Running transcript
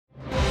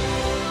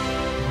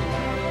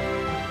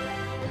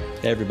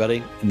Hey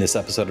everybody, in this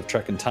episode of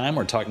Trek in Time,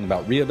 we're talking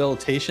about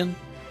rehabilitation,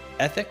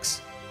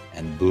 ethics,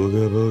 and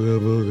booga booga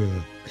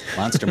booga.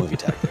 Monster movie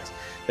tactics.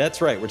 That's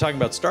right, we're talking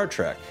about Star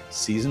Trek,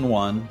 Season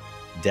 1,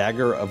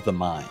 Dagger of the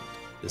Mind.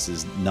 This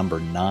is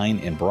number 9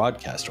 in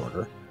broadcast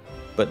order,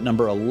 but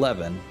number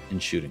 11 in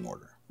shooting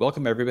order.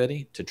 Welcome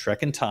everybody to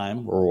Trek in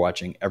Time, where we're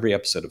watching every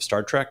episode of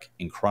Star Trek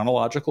in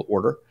chronological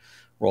order.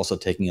 We're also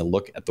taking a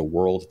look at the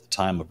world at the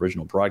time of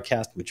original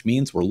broadcast, which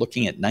means we're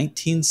looking at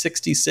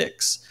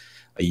 1966.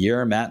 A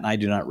year Matt and I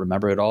do not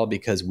remember at all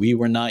because we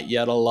were not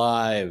yet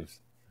alive.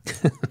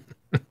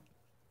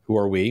 Who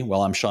are we?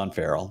 Well, I'm Sean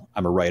Farrell.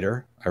 I'm a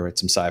writer. I write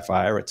some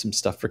sci-fi. I write some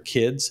stuff for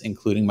kids,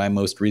 including my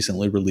most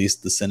recently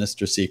released The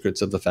Sinister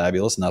Secrets of the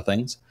Fabulous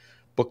Nothings,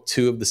 book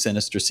 2 of the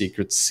Sinister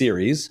Secrets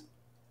series,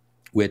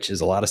 which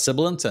is a lot of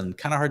sibilants and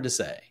kind of hard to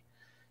say.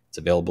 It's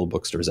available in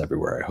bookstores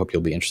everywhere. I hope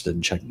you'll be interested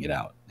in checking it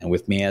out. And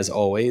with me, as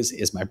always,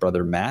 is my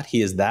brother Matt.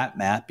 He is that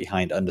Matt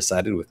behind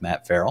Undecided with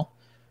Matt Farrell,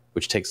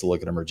 which takes a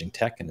look at emerging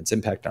tech and its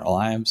impact on our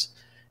lives.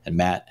 And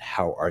Matt,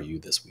 how are you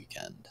this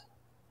weekend?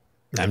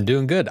 I'm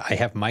doing good. I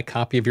have my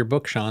copy of your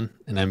book, Sean,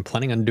 and I'm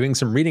planning on doing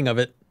some reading of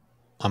it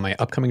on my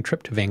upcoming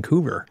trip to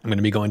Vancouver. I'm going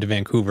to be going to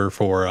Vancouver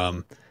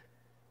for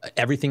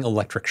Everything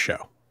Electric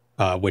Show,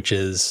 which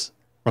is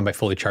run by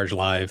Fully Charged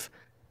Live.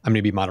 I'm going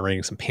to be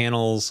moderating some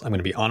panels. I'm going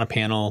to be on a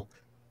panel.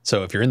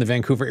 So if you're in the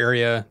Vancouver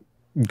area,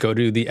 go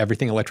to the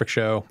Everything Electric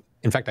Show.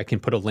 In fact, I can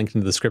put a link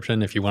in the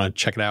description if you want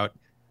to check it out.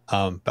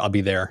 But I'll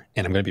be there,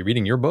 and I'm going to be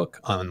reading your book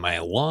on my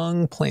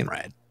long plane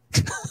ride.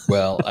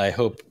 Well, I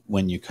hope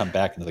when you come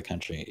back into the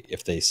country,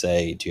 if they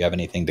say, do you have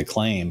anything to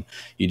claim?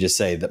 You just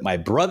say that my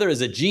brother is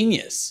a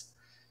genius.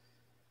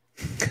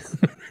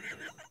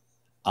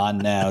 On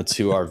now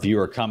to our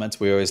viewer comments.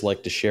 We always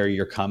like to share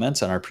your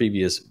comments on our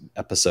previous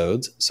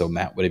episodes. So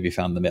Matt, what have you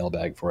found in the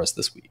mailbag for us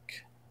this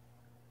week?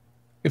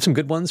 We have some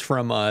good ones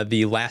from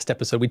the last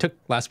episode. We took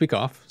last week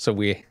off, so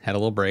we had a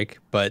little break.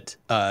 But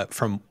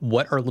from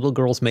What Are Little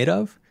Girls Made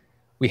Of?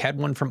 We had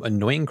one from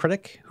Annoying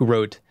Critic who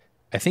wrote,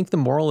 I think the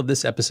moral of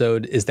this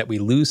episode is that we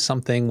lose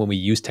something when we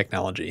use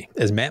technology.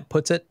 As Matt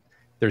puts it,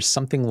 there's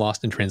something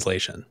lost in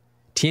translation.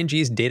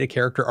 TNG's Data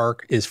character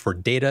arc is for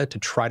Data to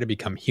try to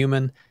become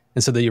human,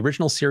 and so the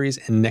original series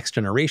and Next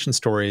Generation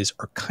stories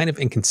are kind of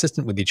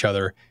inconsistent with each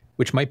other,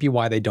 which might be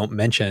why they don't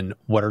mention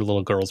What Are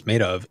Little Girls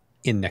Made Of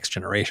in Next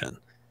Generation.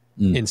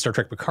 In Star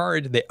Trek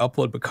Picard, they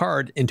upload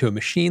Picard into a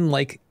machine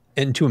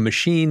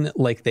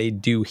like they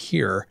do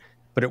here,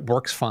 but it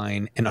works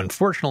fine, and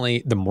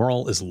unfortunately, the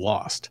moral is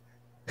lost.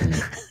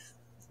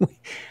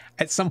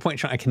 At some point,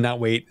 Sean, I cannot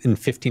wait in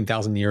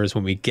 15,000 years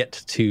when we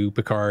get to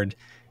Picard.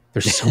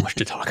 There's so much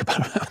to talk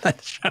about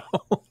that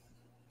show.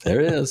 There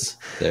is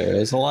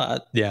a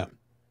lot. Yeah.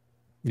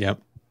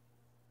 Yep.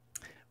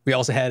 We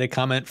also had a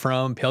comment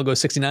from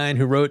PaleGo69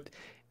 who wrote,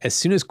 as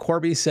soon as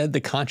Corby said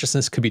the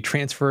consciousness could be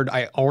transferred,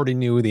 I already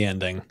knew the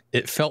ending.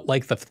 It felt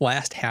like the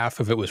last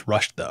half of it was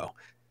rushed, though.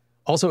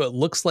 Also, it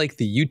looks like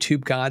the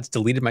YouTube gods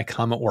deleted my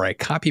comment where I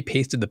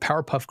copy-pasted the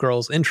Powerpuff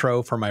Girls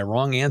intro for my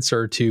wrong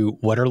answer to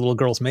What Are Little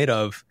Girls Made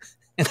Of?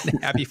 And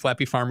Happy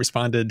Flappy Farm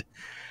responded,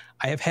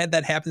 I have had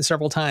that happen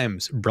several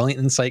times. Brilliant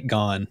insight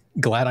gone.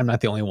 Glad I'm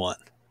not the only one.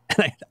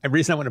 And the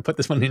reason I want to put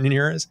this one in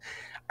here is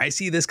I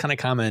see this kind of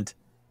comment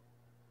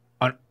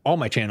on all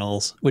my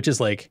channels, which is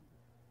like,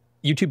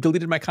 YouTube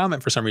deleted my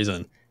comment for some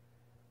reason.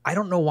 I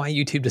don't know why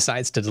YouTube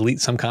decides to delete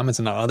some comments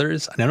and not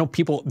others. And I know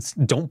people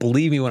don't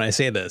believe me when I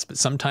say this, but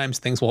sometimes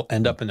things will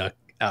end up in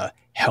a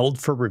held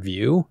for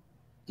review,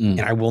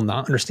 and I will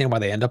not understand why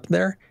they end up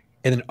there.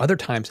 And then other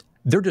times,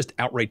 they're just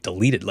outright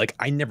deleted. Like,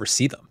 I never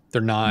see them.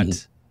 They're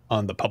not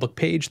on the public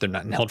page. They're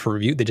not in held for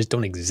review. They just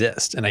don't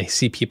exist. And I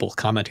see people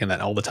commenting on that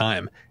all the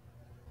time.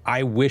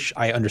 I wish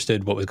I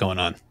understood what was going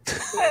on.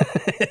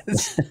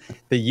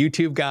 The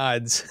YouTube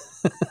gods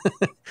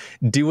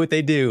do what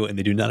they do, and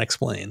they do not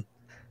explain.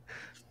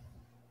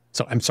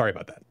 So I'm sorry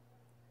about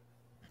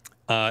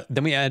that.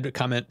 Then we had a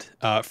comment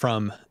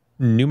from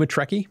Numa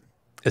Trekkie.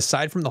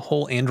 Aside from the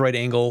whole Android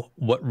angle,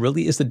 what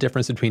really is the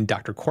difference between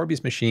Dr.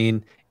 Corby's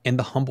machine and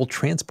the humble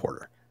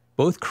transporter?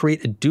 Both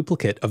create a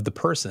duplicate of the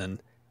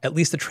person. At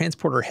least the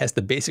transporter has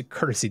the basic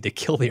courtesy to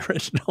kill the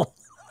original.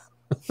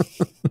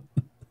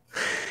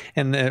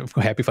 And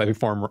Happy Flappy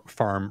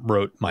Farm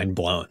wrote, mind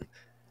blown.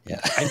 Yeah,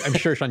 I'm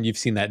sure, Sean, you've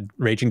seen that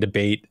raging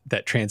debate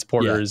that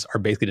transporters are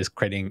basically just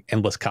creating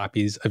endless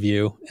copies of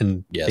you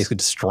and basically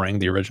destroying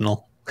the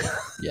original.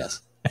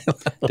 Yes.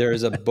 There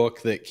is a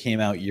book that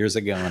came out years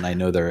ago, and I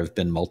know there have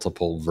been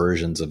multiple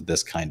versions of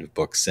this kind of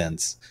book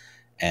since,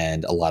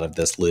 and a lot of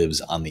this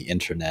lives on the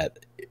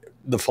internet.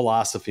 The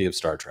philosophy of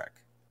Star Trek.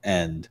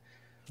 And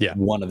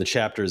one of the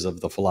chapters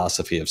of the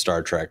philosophy of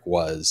Star Trek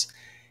was,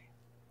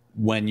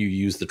 when you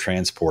use the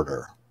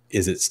transporter,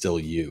 is it still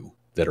you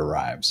that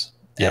arrives?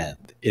 And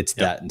it's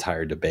that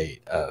entire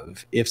debate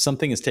of, if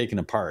something is taken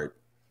apart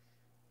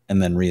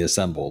and then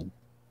reassembled,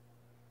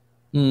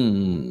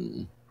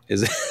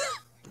 is it?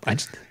 I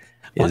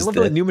love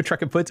the way Numa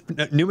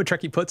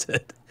Trekkie puts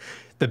it.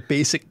 The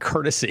basic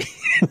courtesy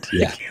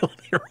to kill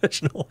the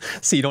original,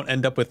 so you don't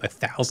end up with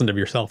 1,000 of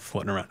yourself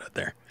floating around out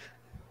there.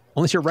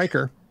 Unless you're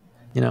Riker,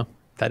 you know,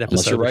 that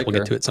episode, which we'll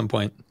get to at some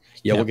point.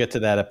 Yeah, we'll get to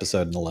that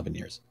episode in 11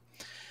 years.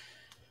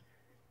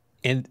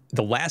 And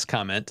the last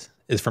comment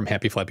is from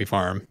Happy Flappy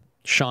Farm.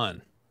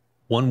 Sean,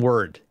 one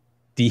word,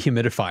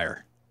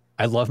 dehumidifier.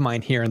 I love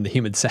mine here in the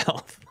humid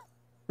South.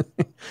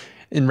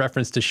 In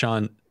reference to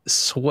Sean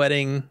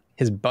sweating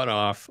his butt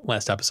off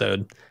last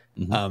episode.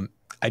 Mm-hmm.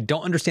 I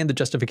don't understand the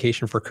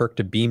justification for Kirk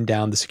to beam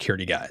down the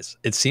security guys.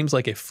 It seems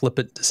like a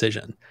flippant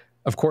decision.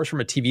 Of course, from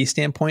a TV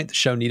standpoint, the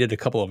show needed a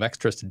couple of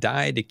extras to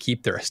die to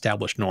keep their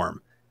established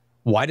norm.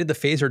 Why did the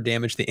phaser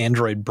damage the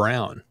android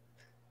Brown?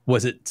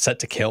 Was it set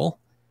to kill?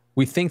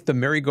 We think the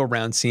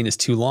merry-go-round scene is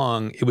too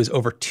long. It was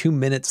over 2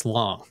 minutes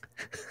long.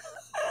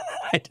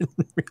 I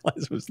didn't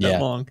realize it was that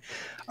long.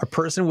 A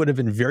person would have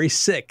been very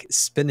sick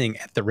spinning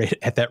at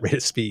that rate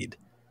of speed.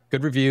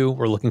 Good review.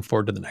 We're looking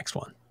forward to the next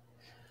one.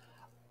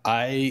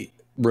 I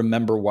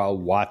remember while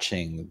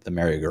watching the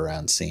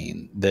merry-go-round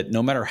scene that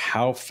no matter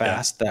how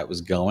fast that was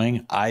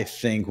going, I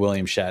think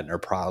William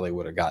Shatner probably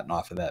would have gotten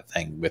off of that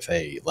thing with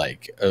a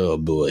like, oh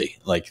boy,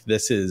 like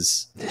this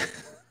is,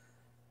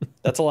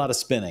 that's a lot of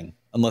spinning.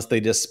 Unless they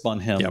just spun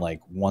him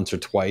like once or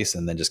twice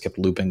and then just kept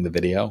looping the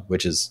video,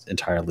 which is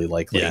entirely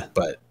likely.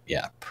 But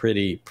yeah,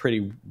 pretty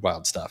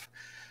wild stuff.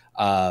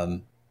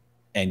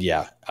 And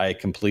yeah,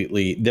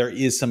 there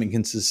is some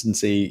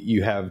inconsistency.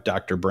 You have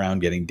Dr. Brown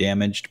getting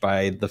damaged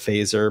by the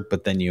phaser,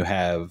 but then you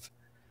have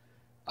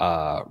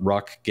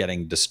Ruck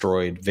getting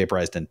destroyed,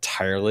 vaporized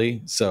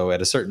entirely. So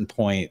at a certain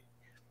point,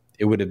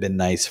 it would have been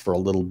nice for a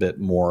little bit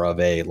more of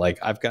a, like,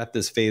 I've got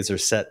this phaser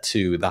set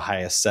to the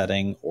highest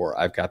setting, or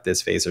I've got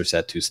this phaser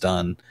set to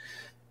stun.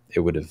 It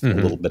would have, a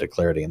little bit of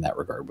clarity in that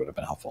regard would have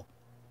been helpful.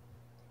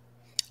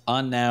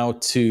 On now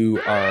to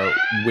our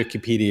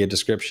Wikipedia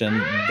description.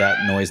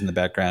 That noise in the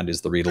background is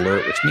the read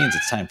alert, which means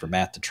it's time for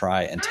Matt to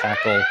try and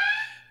tackle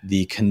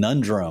the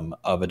conundrum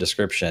of a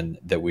description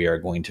that we are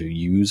going to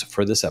use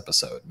for this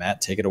episode. Matt,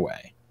 take it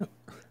away.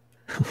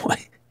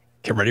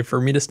 Get ready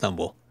for me to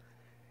stumble.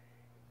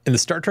 In the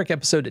Star Trek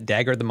episode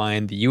Dagger the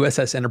Mind, the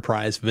USS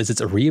Enterprise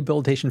visits a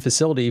rehabilitation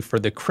facility for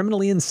the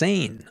criminally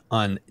insane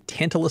on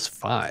Tantalus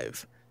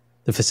 5.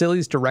 The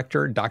facility's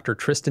director, Dr.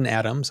 Tristan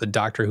Adams, a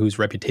doctor whose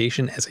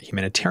reputation as a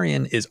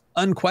humanitarian is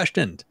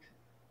unquestioned,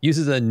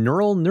 uses a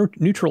neural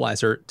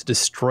neutralizer to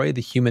destroy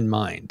the human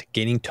mind,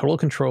 gaining total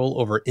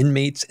control over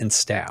inmates and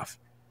staff.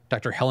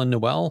 Dr. Helen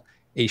Noel,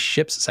 a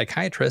ship's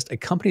psychiatrist,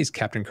 accompanies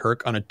Captain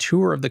Kirk on a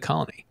tour of the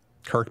colony.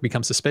 Kirk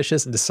becomes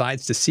suspicious and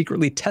decides to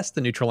secretly test the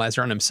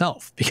neutralizer on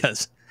himself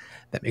because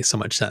that makes so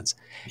much sense.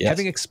 Yes.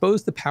 Having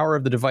exposed the power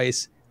of the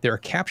device, they are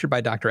captured by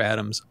Dr.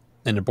 Adams,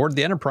 and aboard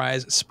the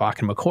Enterprise, Spock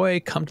and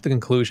McCoy come to the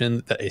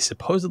conclusion that a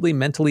supposedly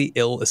mentally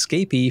ill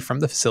escapee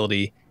from the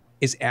facility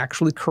is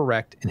actually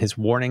correct in his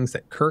warnings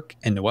that Kirk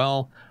and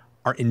Noel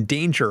are in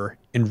danger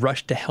and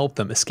rush to help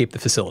them escape the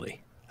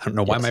facility. I don't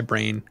know why my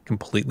brain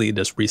completely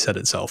just reset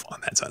itself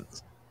on that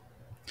sentence.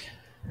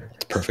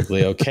 It's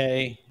perfectly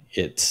okay.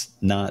 It's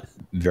not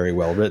very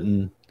well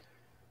written.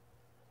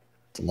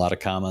 It's a lot of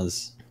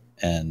commas,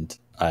 and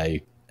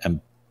I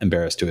am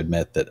embarrassed to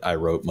admit that I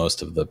wrote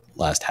most of the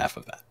last half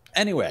of that.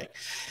 Anyway,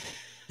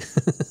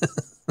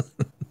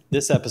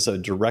 this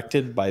episode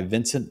directed by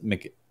Vincent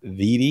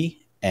McVitie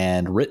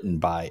and written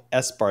by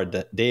S. Bar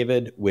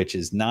David, which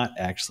is not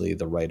actually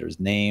the writer's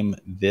name.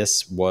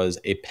 This was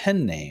a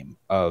pen name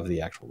of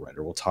the actual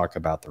writer. We'll talk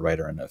about the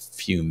writer in a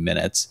few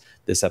minutes.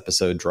 This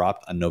episode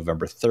dropped on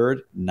November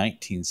 3rd,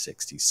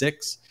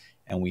 1966.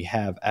 And we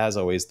have, as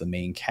always, the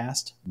main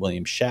cast: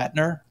 William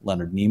Shatner,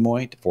 Leonard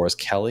Nimoy, DeForest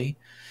Kelley.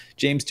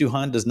 James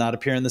Doohan does not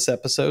appear in this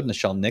episode.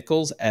 Nichelle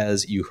Nichols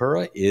as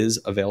Uhura is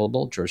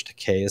available. George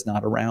Takei is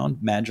not around.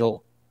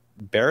 Majel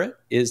Barrett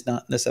is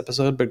not in this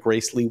episode, but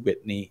Grace Lee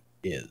Whitney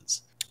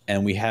is.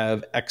 And we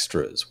have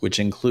extras, which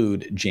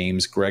include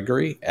James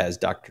Gregory as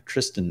Dr.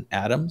 Tristan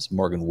Adams,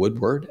 Morgan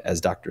Woodward as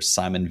Dr.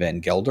 Simon Van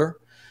Gelder,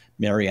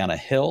 Mariana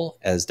Hill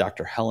as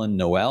Dr. Helen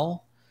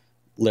Noel.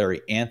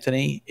 Larry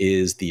Anthony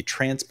is the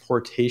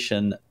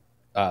transportation.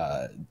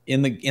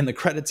 In the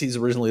credits, he's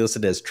originally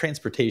listed as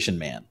Transportation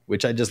Man,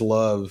 which I just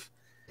love.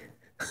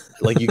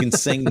 Like, you can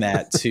sing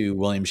that to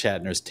William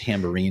Shatner's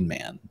Tambourine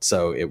Man,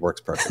 so it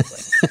works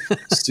perfectly.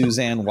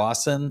 Suzanne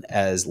Wasson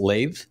as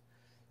Lathe,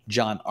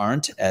 John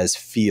Arndt as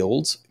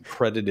Fields,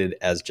 credited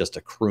as just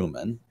a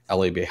crewman.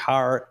 L.A.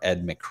 Behar,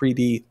 Ed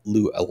McCready,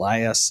 Lou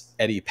Elias,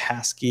 Eddie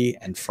Paskey,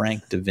 and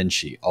Frank Da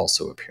Vinci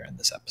also appear in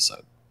this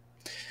episode.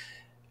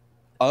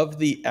 Of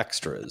the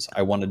extras,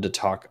 I wanted to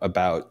talk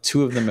about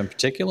two of them in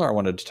particular. I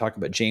wanted to talk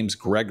about James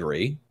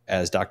Gregory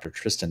as Dr.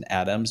 Tristan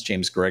Adams.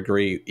 James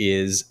Gregory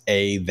is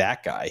that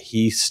guy.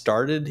 He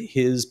started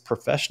his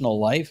professional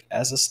life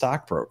as a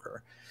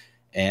stockbroker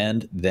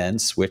and then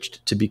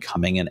switched to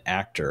becoming an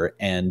actor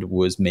and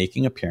was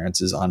making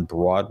appearances on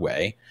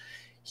Broadway.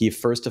 He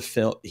first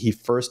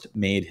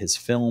made his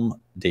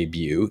film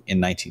debut in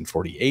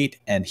 1948,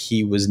 and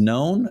he was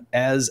known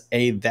as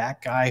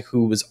that guy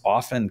who was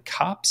often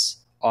cops,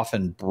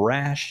 often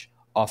brash,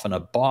 often a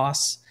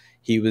boss.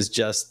 He was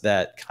just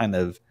that kind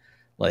of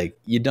Like,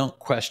 you don't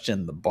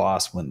question the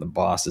boss when the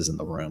boss is in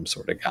the room,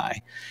 sort of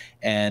guy.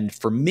 And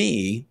for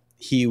me,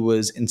 he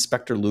was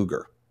Inspector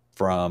Luger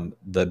from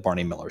the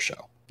Barney Miller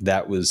Show.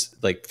 That was,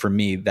 like, for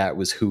me, that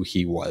was who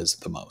he was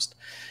the most.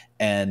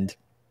 And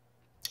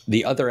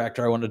the other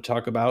actor I wanted to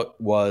talk about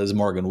was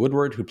Morgan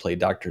Woodward, who played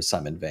Dr.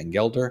 Simon Van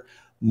Gelder.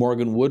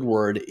 Morgan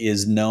Woodward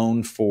is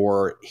known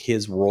for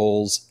his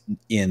roles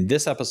in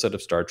this episode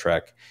of Star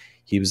Trek.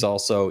 He was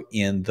also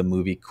in the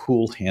movie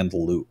Cool Hand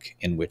Luke,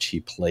 in which he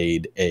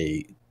played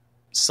a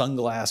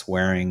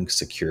sunglass-wearing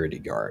security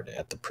guard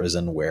at the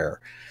prison where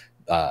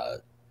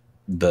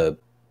the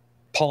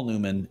Paul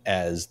Newman,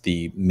 as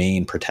the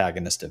main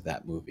protagonist of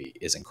that movie,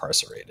 is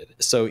incarcerated.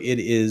 So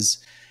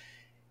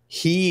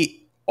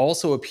he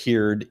also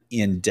appeared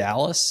in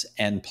Dallas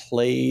and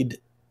played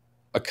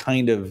a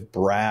kind of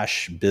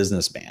brash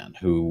businessman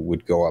who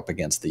would go up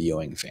against the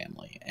Ewing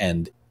family.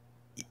 And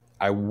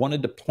I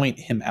wanted to point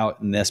him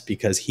out in this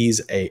because he's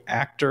an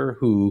actor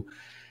who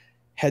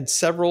had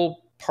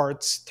several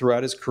parts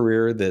throughout his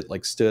career that,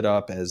 like, stood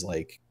up as,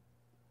 like,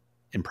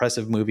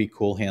 impressive movie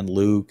Cool Hand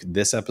Luke,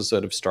 this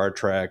episode of Star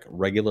Trek,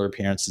 regular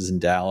appearances in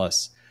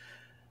Dallas.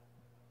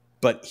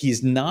 But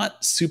he's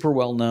not super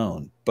well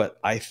known. But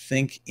I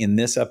think in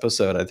this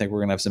episode, I think we're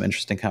going to have some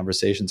interesting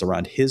conversations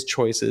around his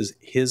choices,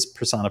 his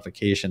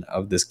personification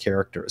of this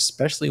character,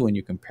 especially when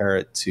you compare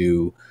it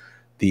to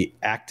the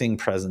acting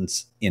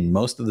presence in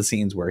most of the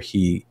scenes where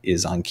he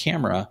is on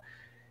camera.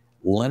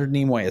 Leonard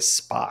Nimoy as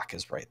Spock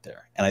is right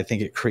there. And I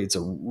think it creates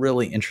a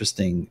really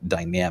interesting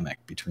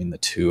dynamic between the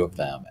two of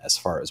them as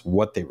far as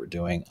what they were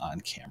doing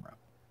on camera.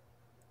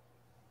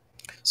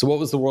 So what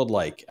was the world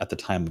like at the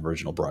time of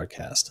original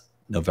broadcast?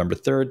 November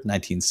 3rd,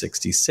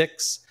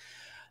 1966.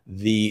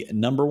 The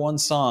number one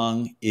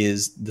song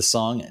is the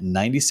song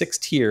 96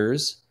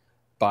 Tears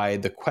by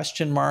the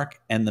Question Mark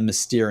and the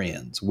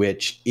Mysterians,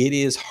 which it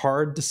is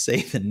hard to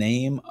say the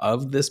name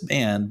of this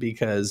band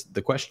because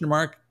the Question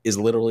Mark is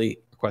literally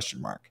a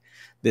question mark.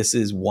 This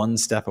is one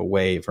step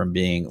away from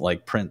being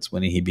like Prince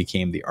when he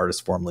became the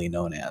artist formerly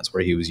known as,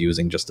 where he was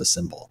using just a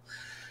symbol.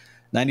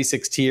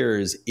 96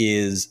 Tears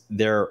is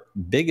their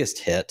biggest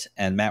hit.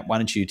 And Matt, why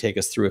don't you take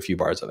us through a few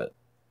bars of it?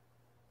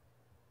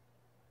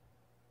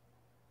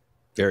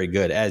 Very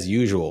good. As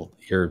usual,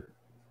 your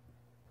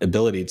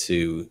ability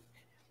to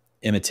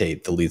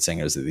imitate the lead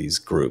singers of these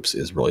groups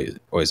is really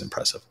always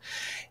impressive.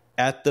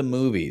 At the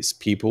movies,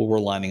 people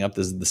were lining up.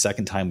 This is the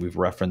second time we've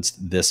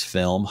referenced this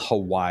film,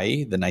 Hawaii,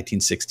 the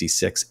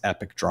 1966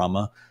 epic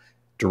drama,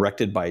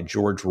 directed by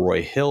George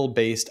Roy Hill,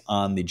 based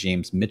on the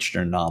James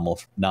Michener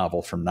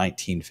novel from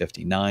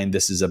 1959.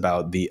 This is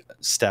about the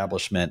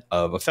establishment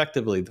of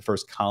effectively the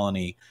first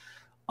colony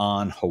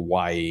on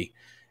Hawaii.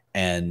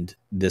 And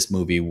this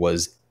movie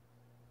was,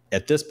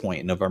 at this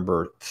point,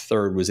 November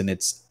 3rd, was in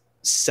its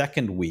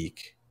second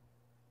week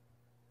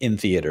in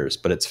theaters,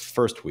 but its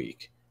first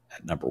week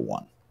at number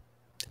one.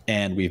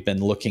 And we've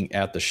been looking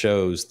at the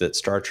shows that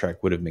Star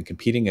Trek would have been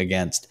competing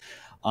against.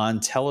 On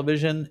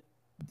television,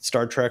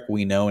 Star Trek,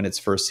 we know in its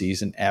first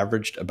season,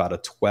 averaged about a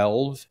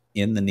 12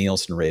 in the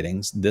Nielsen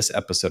ratings. This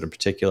episode in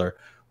particular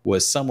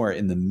was somewhere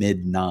in the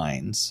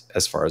mid-9s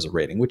as far as a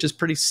rating, which is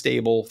pretty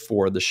stable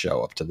for the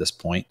show up to this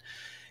point.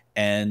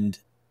 And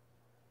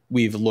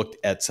we've looked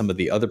at some of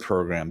the other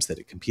programs that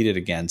it competed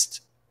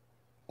against.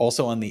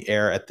 Also on the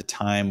air at the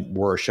time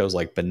were shows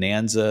like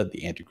Bonanza,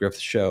 The Andy Griffith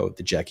Show,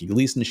 The Jackie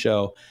Gleason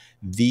Show.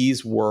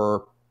 These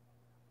were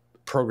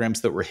programs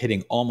that were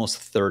hitting almost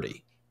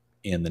 30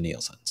 in the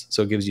Nielsen's.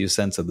 So it gives you a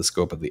sense of the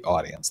scope of the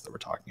audience that we're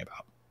talking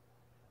about.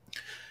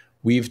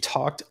 We've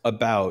talked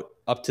about,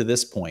 up to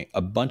this point,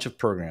 a bunch of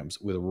programs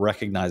with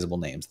recognizable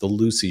names. The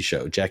Lucy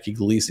Show, Jackie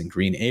Gleason,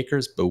 Green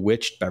Acres,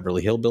 Bewitched,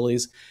 Beverly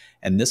Hillbillies.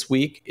 And this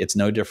week, it's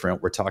no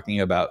different. We're talking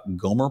about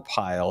Gomer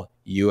Pyle,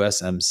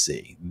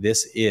 USMC.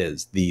 This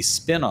is the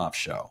spin-off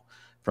show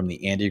from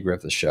the Andy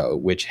Griffith Show,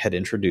 which had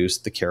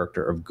introduced the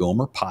character of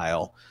Gomer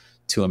Pyle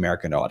to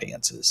American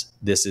audiences.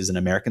 This is an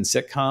American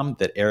sitcom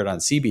that aired on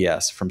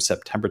CBS from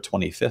September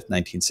 25th,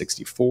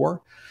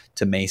 1964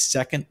 to May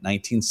 2nd,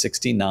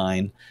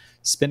 1969.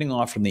 Spinning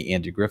off from the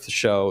Andy Griffith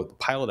Show, the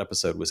pilot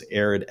episode was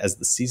aired as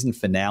the season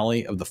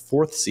finale of the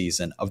fourth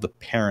season of the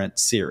parent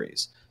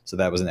series. So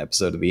that was an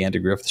episode of the Andy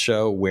Griffith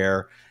Show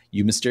where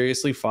you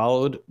mysteriously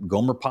followed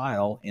Gomer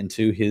Pyle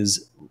into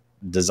his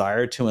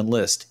desire to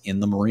enlist in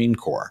the Marine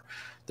Corps.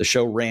 The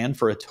show ran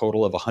for a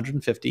total of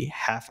 150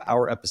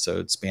 half-hour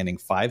episodes spanning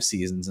 5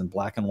 seasons in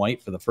black and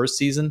white for the first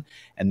season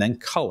and then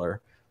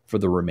color for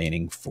the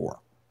remaining 4.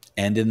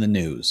 And in the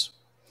news,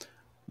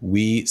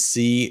 we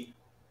see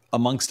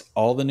amongst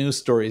all the news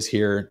stories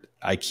here,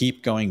 I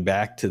keep going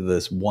back to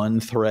this one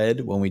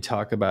thread when we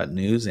talk about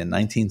news in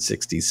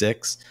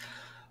 1966.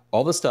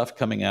 All the stuff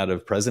coming out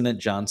of President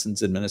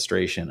Johnson's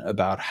administration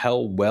about how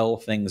well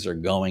things are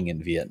going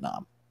in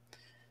Vietnam.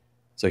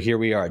 So here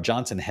we are.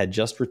 Johnson had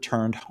just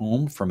returned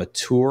home from a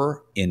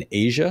tour in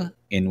Asia,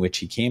 in which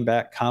he came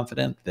back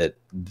confident that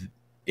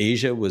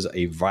Asia was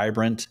a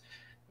vibrant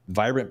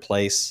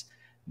place,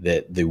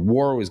 that the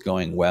war was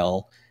going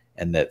well,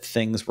 and that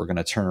things were going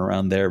to turn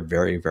around there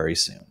very, very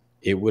soon.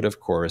 it would, of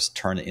course,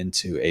 turn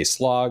into a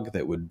slog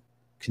that would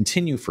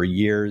continue for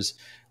years,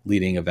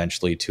 leading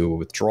eventually to a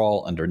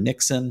withdrawal under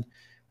Nixon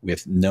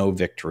with no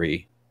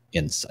victory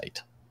in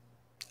sight.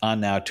 On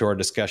now to our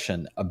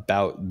discussion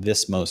about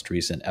this most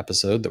recent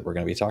episode that we're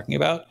going to be talking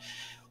about.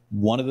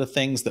 One of the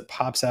things that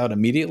pops out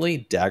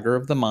immediately, Dagger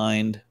of the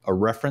Mind, a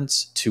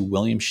reference to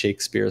William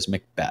Shakespeare's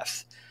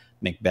Macbeth.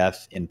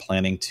 Macbeth in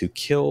planning to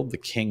kill the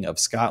King of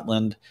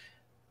Scotland.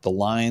 The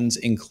lines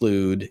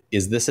include,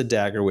 "Is this a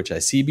dagger which I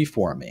see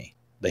before me?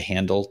 The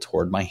handle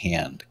toward my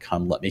hand.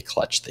 Come, let me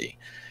clutch thee."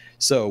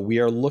 So we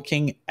are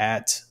looking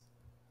at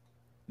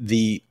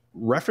the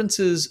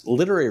references,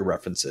 literary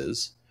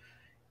references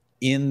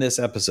in this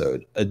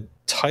episode. A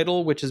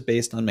title which is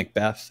based on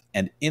Macbeth,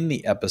 and in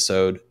the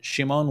episode,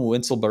 Shimon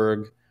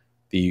Winselberg,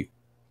 the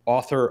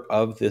author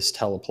of this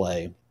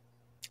teleplay,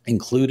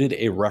 included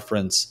a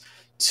reference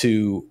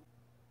to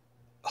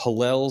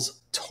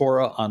Hillel's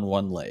Torah on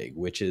one leg,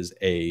 which is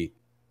a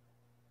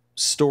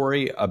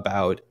story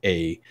about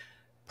a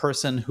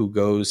person who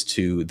goes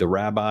to the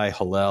rabbi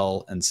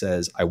Hillel and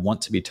says, "I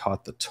want to be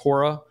taught the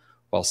Torah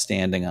while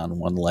standing on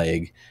one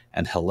leg."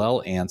 And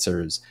Hillel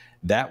answers,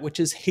 "That which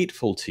is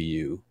hateful to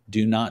you,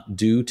 do not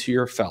do to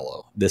your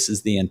fellow. This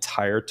is the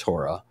entire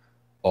Torah.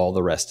 All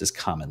the rest is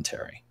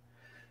commentary."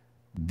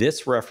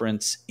 This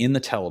reference in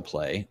the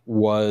teleplay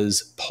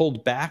was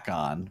pulled back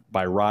on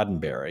by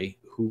Roddenberry,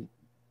 who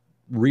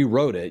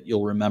rewrote it,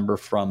 you'll remember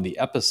from the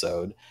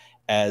episode,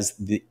 as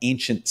the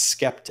ancient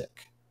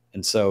skeptic.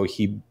 And so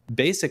he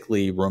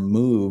basically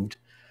removed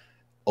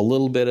a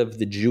little bit of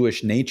the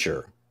Jewish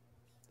nature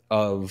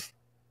of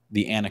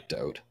the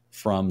anecdote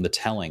from the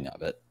telling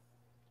of it.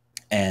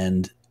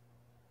 And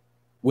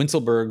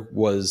Winselberg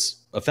was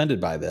offended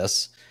by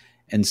this.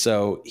 And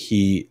so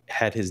he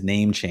had his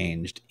name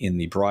changed in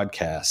the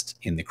broadcast,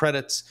 in the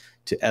credits,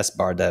 to S.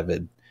 Bar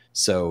David.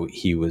 So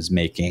he was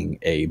making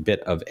a bit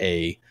of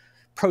a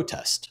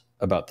protest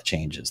about the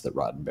changes that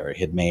Roddenberry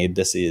had made.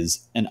 This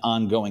is an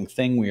ongoing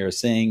thing we are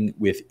seeing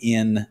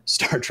within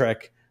Star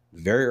Trek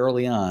very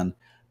early on.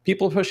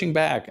 People pushing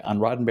back on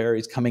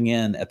Roddenberry's coming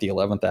in at the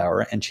 11th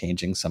hour and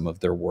changing some of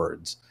their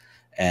words.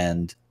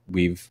 And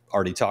we've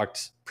already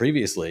talked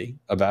previously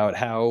about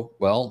how,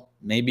 well,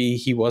 maybe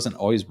he wasn't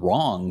always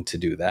wrong to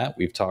do that.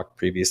 We've talked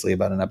previously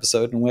about an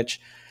episode in which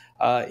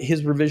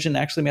his revision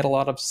actually made a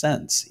lot of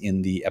sense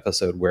in the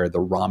episode where the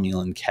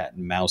Romulan cat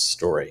and mouse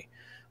story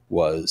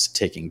was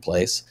taking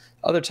place.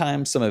 Other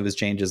times, some of his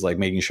changes, like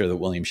making sure that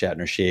William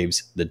Shatner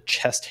shaves the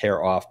chest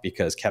hair off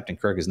because Captain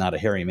Kirk is not a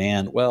hairy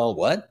man. Well,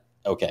 what?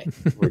 Okay,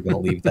 we're going to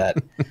leave that.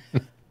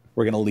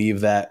 We're going to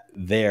leave that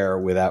there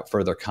without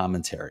further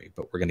commentary,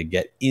 but we're going to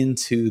get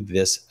into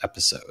this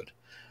episode.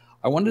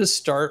 I wanted to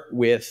start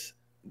with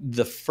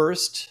the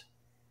first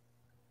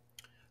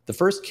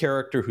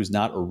character who's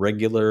not a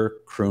regular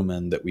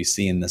crewman that we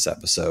see in this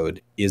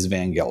episode is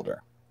Van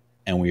Gelder.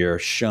 And we are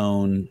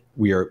shown,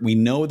 we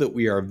know that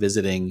we are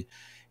visiting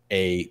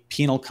a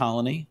penal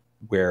colony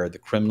where the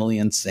criminally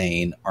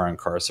insane are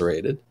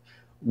incarcerated.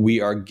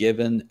 We are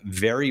given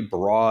very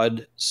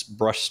broad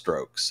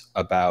brushstrokes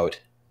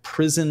about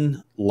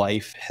prison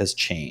life has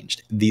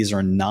changed. These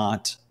are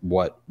not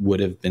what would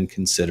have been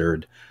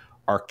considered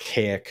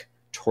archaic,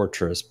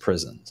 torturous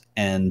prisons.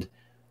 And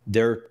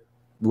their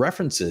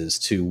references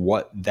to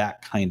what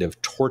that kind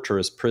of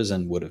torturous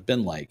prison would have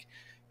been like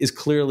is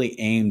clearly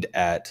aimed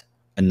at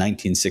a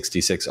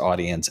 1966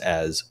 audience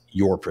as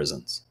your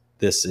prisons.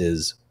 This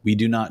is, we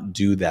do not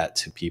do that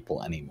to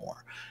people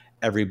anymore.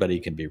 Everybody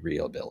can be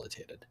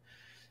rehabilitated.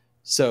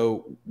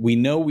 So we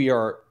know we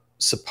are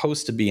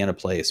supposed to be in a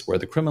place where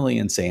the criminally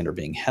insane are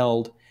being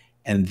held,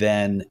 and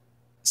then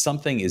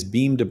something is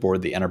beamed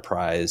aboard the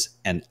Enterprise,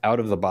 and out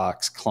of the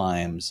box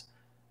climbs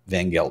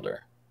Van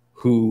Gelder,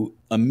 who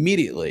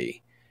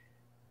immediately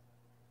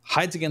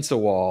hides against a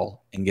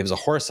wall and gives a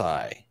horse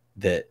eye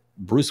that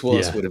Bruce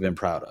Willis would have been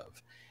proud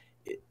of.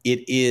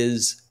 It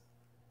is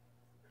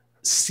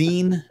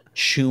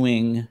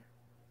scene-chewing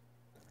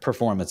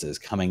performances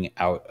coming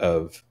out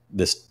of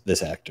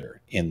this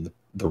actor in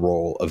the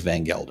role of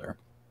Van Gelder.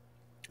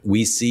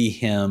 We see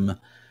him,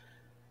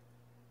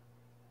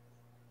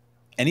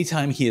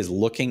 anytime he is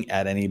looking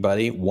at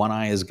anybody, one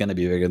eye is going to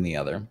be bigger than the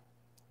other.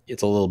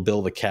 It's a little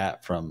Bill the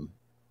Cat from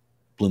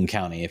Bloom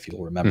County, if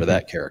you'll remember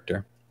that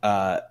character.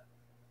 And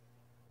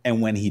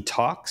when he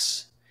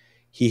talks,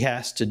 he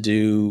has to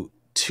do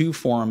two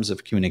forms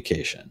of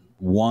communication.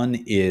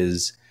 One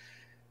is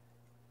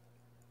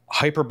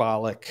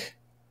hyperbolic,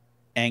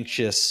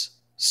 anxious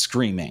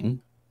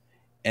screaming,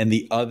 and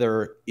the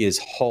other is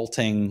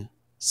halting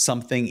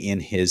something in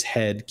his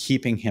head,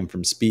 keeping him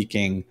from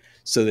speaking,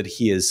 so that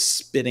he is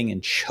spitting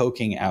and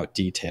choking out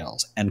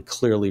details and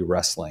clearly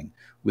wrestling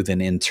with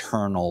an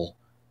internal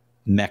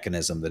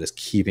mechanism that is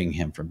keeping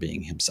him from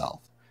being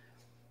himself.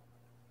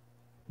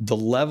 The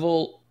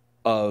level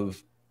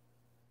of,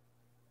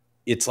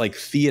 it's like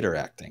theater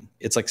acting.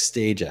 It's like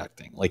stage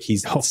acting. Like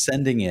he's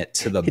sending it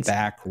to the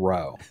back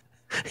row.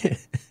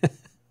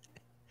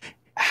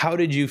 How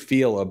did you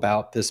feel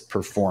about this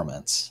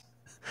performance?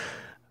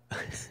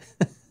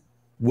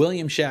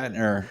 William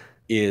Shatner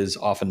is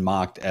often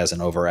mocked as an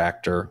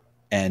overactor.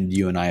 And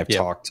you and I have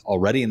talked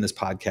already in this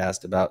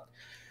podcast about,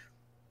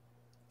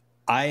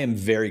 I am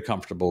very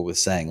comfortable with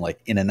saying, like,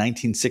 in a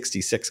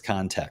 1966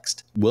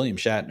 context, William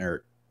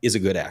Shatner is a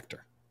good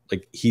actor.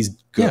 Like, he's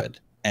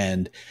good.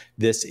 And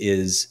this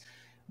is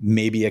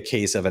maybe a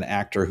case of an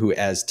actor who,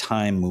 as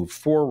time moved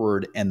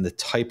forward and the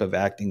type of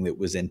acting that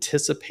was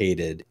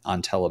anticipated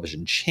on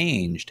television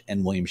changed,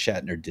 and William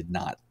Shatner did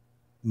not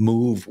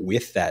move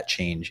with that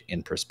change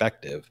in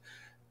perspective,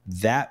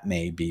 that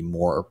may be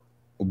more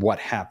what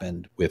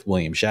happened with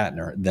William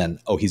Shatner than,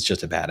 oh, he's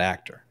just a bad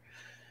actor.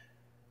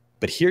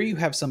 But here you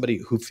have somebody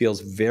who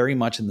feels very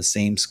much in the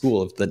same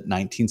school of the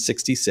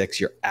 1966.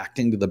 You're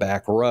acting to the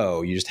back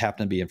row. You just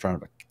happen to be in front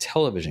of a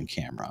television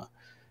camera.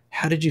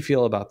 How did you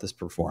feel about this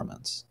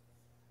performance?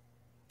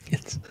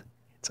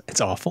 It's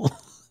awful.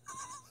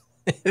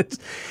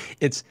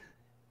 it's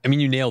I mean,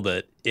 you nailed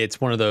it.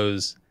 It's one of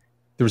those,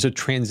 there was a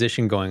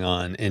transition going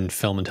on in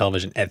film and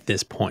television at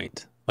this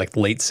point, like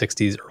late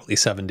 60s, early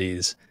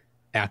 70s.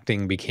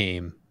 Acting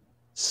became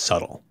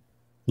subtle,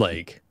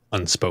 like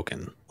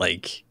unspoken,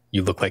 like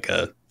you look like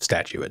a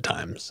statue at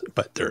times,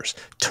 but there's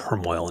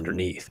turmoil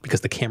underneath because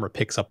the camera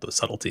picks up those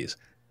subtleties.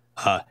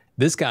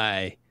 This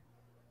guy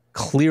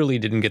clearly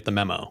didn't get the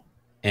memo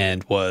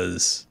and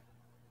was,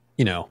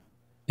 you know,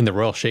 in the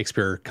Royal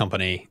Shakespeare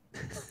Company,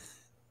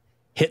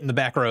 hitting the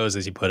back rows,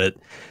 as you put it.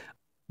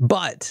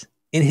 But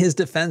in his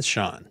defense,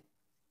 Sean,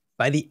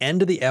 by the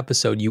end of the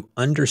episode, you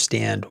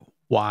understand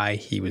why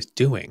he was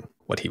doing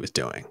what he was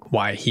doing,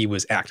 why he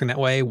was acting that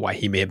way, why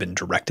he may have been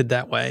directed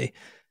that way,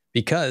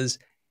 because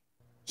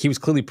he was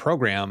clearly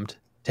programmed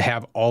to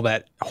have all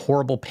that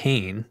horrible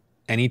pain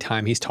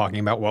anytime he's talking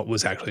about what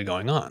was actually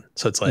going on.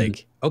 So it's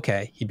like,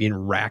 okay, he'd be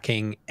in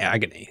racking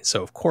agony.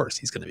 So of course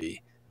he's going to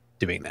be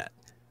doing that.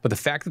 But the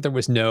fact that there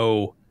was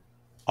no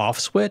off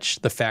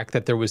switch, the fact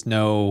that there was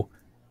no,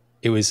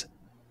 he was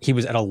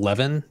at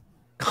 11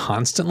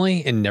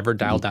 constantly and never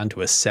dialed down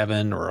to a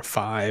 7 or a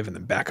 5 and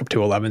then back up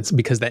to 11,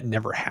 because that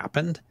never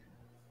happened.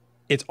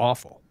 It's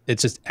awful.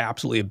 It's just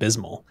absolutely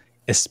abysmal.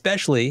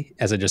 Especially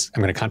as I'm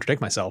going to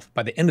contradict myself.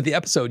 By the end of the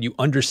episode, you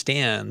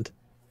understand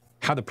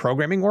how the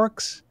programming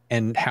works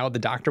and how the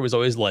doctor was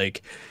always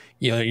like,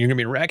 you know, you're going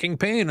to be racking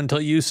pain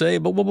until you say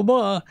blah, blah, blah,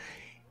 blah.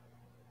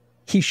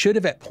 He should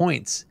have at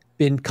points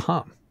been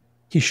calm.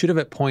 He should have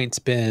at points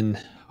been,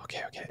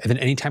 okay. And then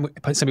anytime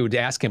somebody would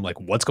ask him, like,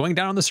 what's going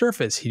down on the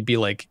surface? He'd be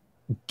like,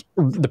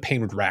 the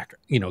pain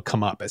would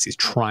come up as he's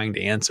trying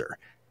to answer.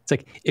 It's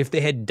like, if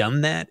they had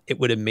done that, it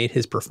would have made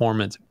his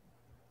performance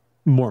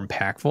more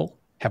impactful,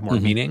 have more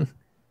meaning.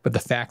 But the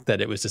fact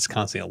that it was just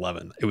constantly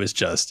 11, it was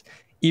just,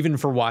 even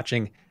for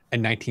watching a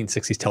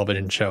 1960s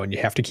television show, and you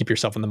have to keep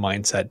yourself in the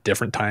mindset,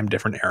 different time,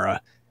 different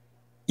era,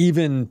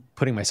 even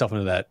putting myself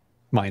into that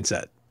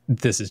mindset,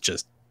 this is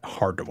just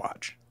hard to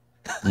watch.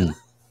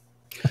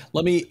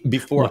 Let me,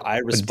 before I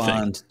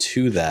respond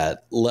to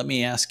that, let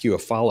me ask you a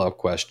follow-up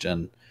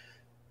question.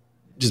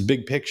 Just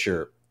big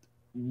picture,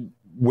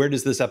 where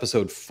does this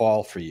episode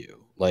fall for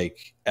you?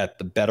 Like, at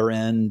the better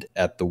end,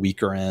 at the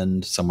weaker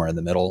end, somewhere in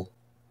the middle?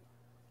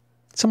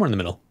 Somewhere in the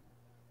middle.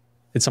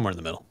 It's somewhere in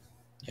the middle.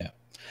 Yeah.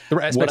 There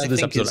were aspects of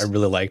this episode I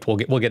really liked. We'll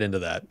get into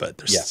that, but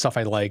there's stuff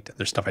I liked and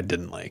there's stuff I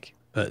didn't like.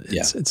 But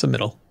it's a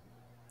middle.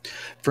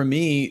 For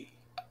me,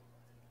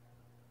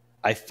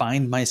 I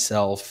find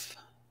myself,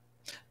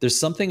 there's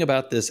something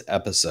about this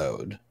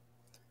episode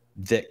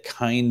that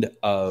kind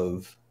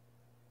of,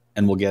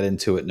 and we'll get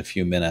into it in a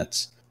few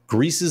minutes,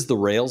 greases the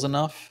rails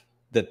enough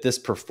that this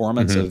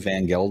performance of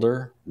Van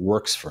Gelder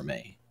works for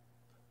me,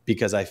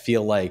 because I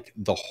feel like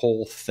the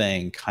whole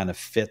thing kind of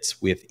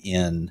fits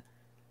within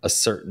a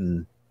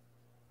certain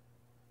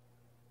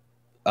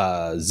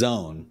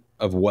zone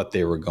of what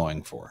they were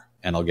going for.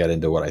 And I'll get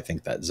into what I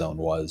think that zone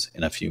was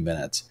in a few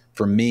minutes.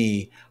 For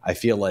me, I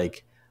feel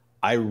like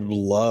I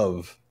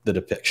love the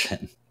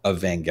depiction of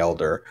Van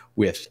Gelder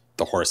with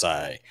the horse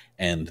eye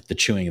and the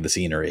chewing of the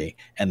scenery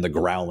and the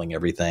growling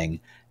everything.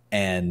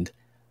 And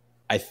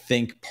I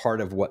think part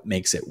of what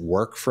makes it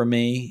work for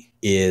me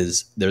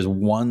is there's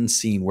one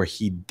scene where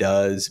he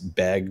does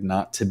beg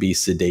not to be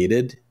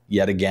sedated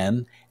yet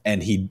again,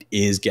 and he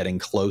is getting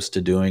close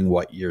to doing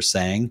what you're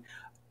saying.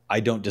 I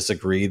don't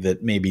disagree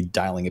that maybe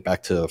dialing it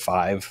back to a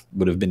 5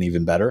 would have been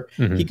even better.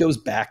 He goes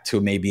back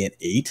to maybe an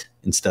 8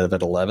 instead of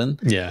at 11.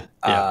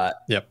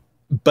 Yep.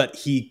 But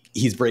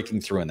he's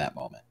breaking through in that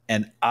moment.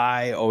 And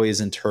I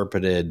always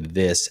interpreted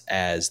this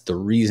as the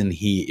reason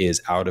he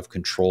is out of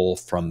control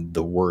from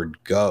the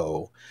word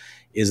go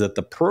is that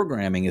the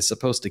programming is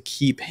supposed to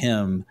keep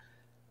him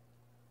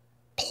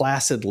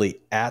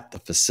placidly at the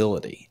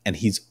facility. And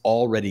he's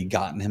already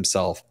gotten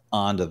himself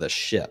onto the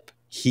ship.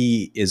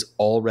 He is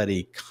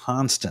already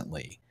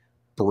constantly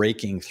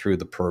breaking through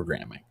the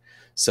programming.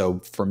 So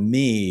for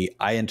me,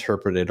 I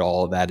interpreted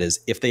all of that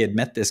as, if they had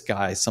met this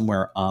guy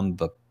somewhere on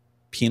the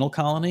penal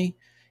colony,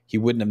 he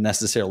wouldn't have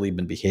necessarily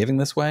been behaving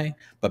this way.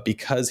 But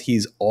because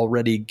he's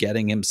already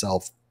getting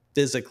himself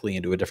physically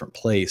into a different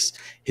place,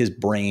 his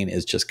brain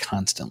is just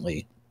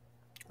constantly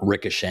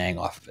ricocheting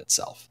off of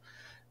itself.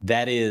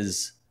 That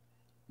is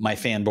my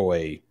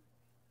fanboy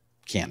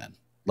canon.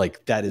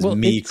 Like that is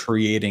me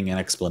creating an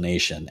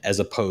explanation as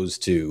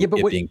opposed to it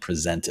being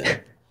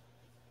presented.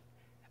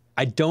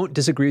 I don't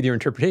disagree with your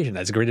interpretation.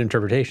 That's a great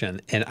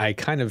interpretation. And I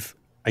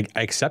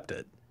accept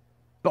it.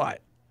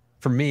 But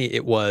for me,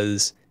 it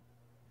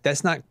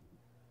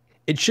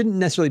shouldn't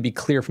necessarily be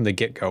clear from the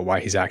get-go why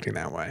he's acting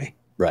that way.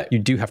 Right. You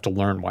do have to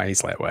learn why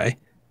he's that way.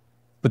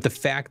 But the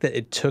fact that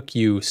it took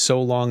you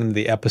so long in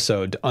the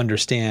episode to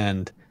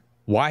understand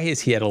why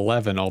is he at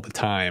 11 all the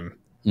time,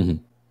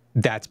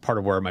 that's part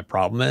of where my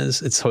problem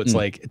is. It's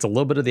like, it's a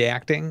little bit of the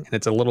acting and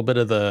it's a little bit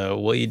of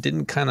you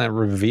didn't kind of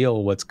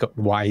reveal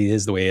why he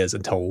is the way he is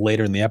until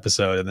later in the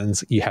episode. And then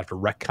you have to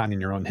retcon in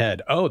your own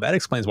head. Oh, that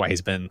explains why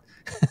he's been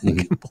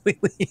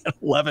completely at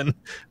 11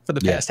 for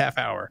the past half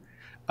hour.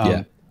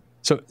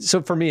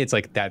 So for me, it's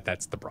like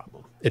that's the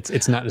problem.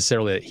 It's not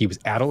necessarily that he was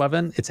at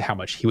 11. It's how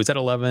much he was at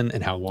 11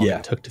 and how long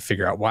it took to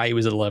figure out why he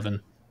was at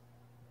 11.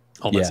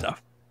 All that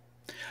stuff.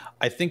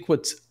 I think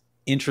what's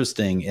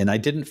interesting, and I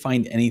didn't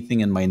find anything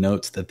in my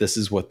notes that this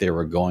is what they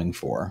were going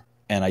for.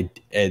 And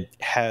it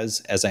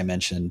has, as I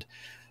mentioned,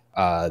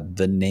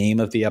 the name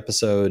of the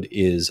episode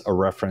is a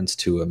reference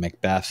to a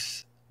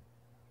Macbeth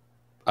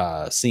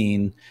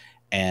scene,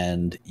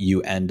 and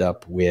you end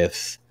up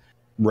with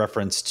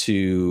reference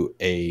to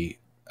a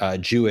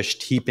Jewish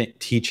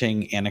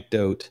teaching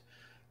anecdote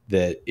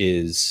that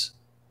is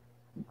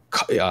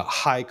a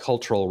high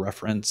cultural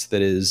reference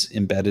that is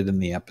embedded in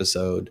the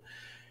episode.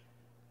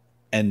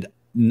 And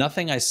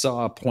nothing I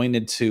saw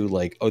pointed to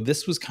like, oh,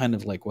 this was kind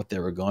of like what they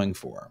were going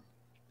for.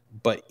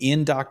 But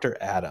in Dr.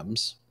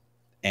 Adams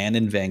and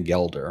in Van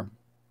Gelder,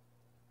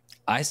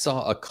 I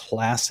saw a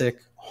classic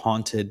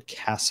haunted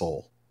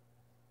castle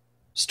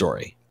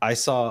story. I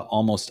saw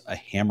almost a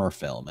Hammer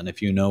film. And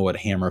if you know what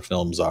Hammer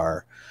films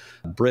are,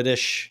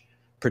 British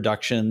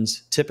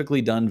productions,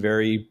 typically done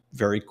very,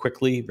 very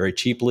quickly, very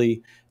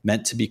cheaply,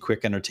 meant to be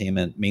quick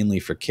entertainment, mainly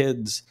for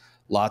kids.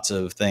 Lots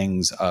of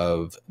things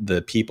of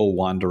the people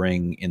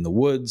wandering in the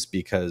woods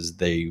because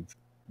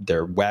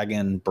their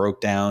wagon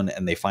broke down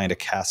and they find a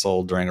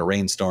castle during a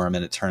rainstorm,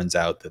 and it turns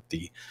out that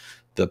the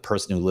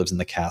person who lives in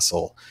the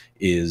castle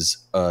is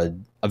a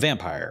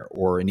vampire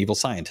or an evil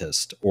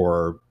scientist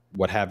or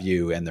what have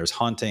you, and there's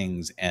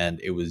hauntings, and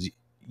it was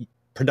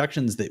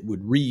productions that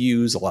would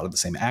reuse a lot of the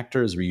same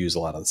actors, reuse a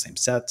lot of the same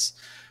sets,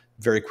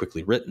 very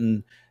quickly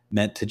written,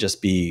 meant to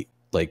just be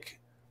like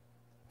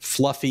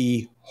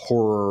fluffy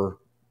horror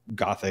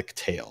gothic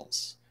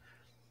tales.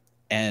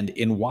 And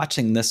in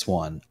watching this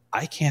one,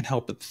 I can't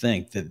help but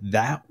think that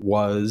that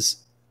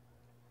was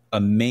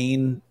a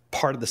main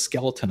part of the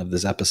skeleton of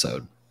this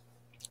episode.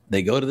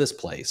 They go to this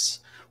place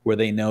where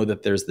they know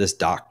that there's this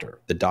doctor.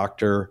 The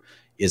doctor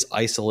is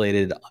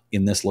isolated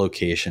in this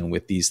location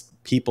with these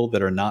people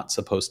that are not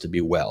supposed to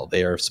be well.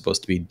 They are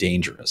supposed to be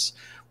dangerous.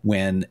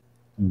 When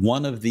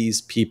one of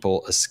these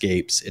people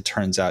escapes, it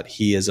turns out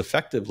he is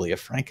effectively a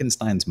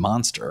Frankenstein's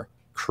monster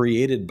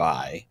created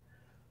by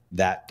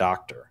that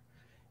doctor.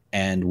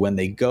 And when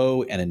they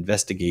go and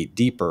investigate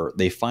deeper,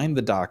 they find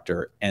the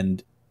doctor.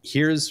 And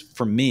here's,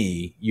 for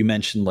me, you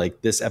mentioned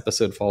like this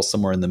episode falls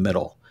somewhere in the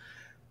middle.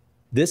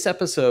 This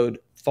episode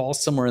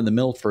falls somewhere in the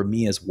middle for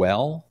me as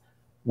well,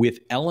 with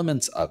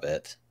elements of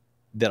it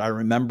that I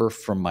remember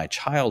from my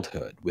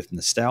childhood with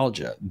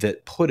nostalgia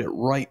that put it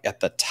right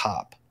at the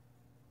top.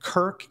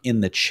 Kirk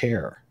in the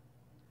chair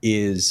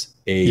is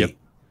an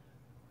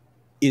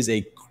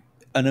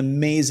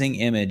amazing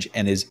image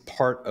and is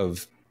part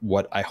of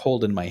what I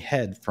hold in my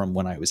head from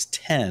when I was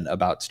 10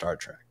 about Star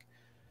Trek.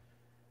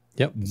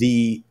 Yep.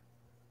 The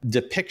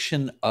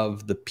depiction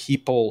of the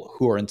people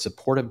who are in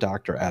support of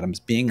Dr. Adams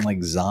being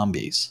like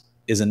zombies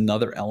is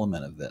another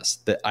element of this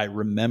that I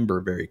remember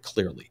very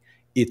clearly.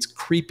 It's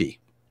creepy.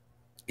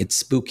 It's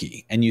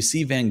spooky. And you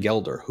see Van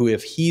Gelder, who,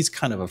 if he's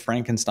kind of a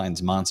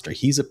Frankenstein's monster,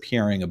 he's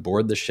appearing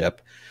aboard the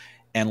ship.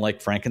 And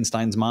like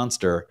Frankenstein's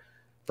monster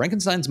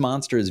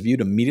is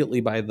viewed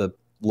immediately by the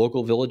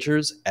local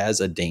villagers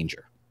as a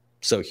danger.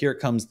 So here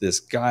comes this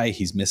guy.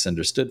 He's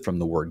misunderstood from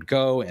the word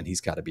go, and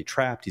he's got to be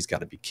trapped. He's got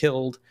to be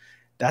killed.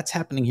 That's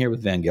happening here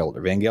with Van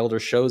Gelder. Van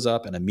Gelder shows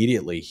up, and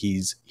immediately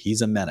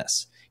he's a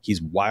menace.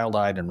 He's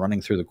wild-eyed and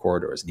running through the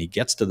corridors, and he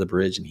gets to the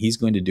bridge, and he's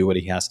going to do what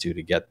he has to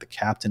get the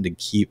captain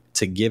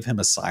to give him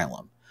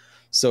asylum.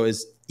 So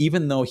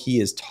even though he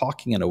is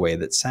talking in a way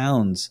that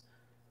sounds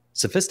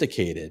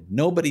sophisticated,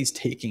 nobody's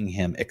taking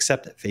him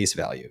except at face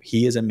value.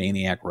 He is a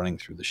maniac running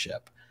through the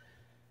ship.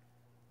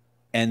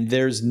 And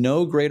there's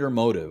no greater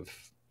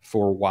motive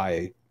for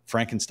why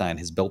Frankenstein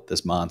has built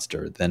this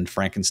monster than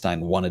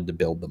Frankenstein wanted to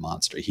build the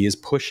monster. He is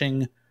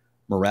pushing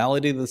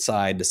morality to the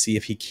side to see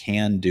if he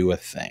can do a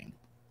thing.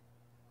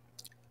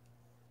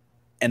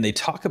 And they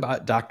talk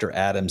about Dr.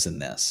 Adams in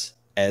this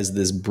as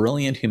this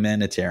brilliant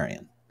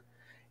humanitarian.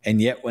 And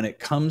yet when it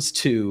comes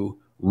to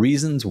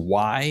reasons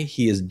why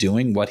he is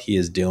doing what he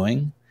is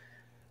doing,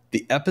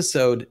 the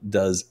episode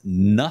does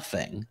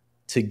nothing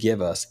to give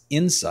us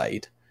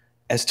insight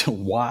as to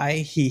why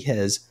he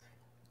has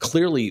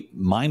clearly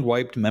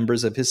mind-wiped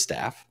members of his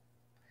staff.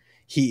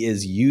 He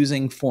is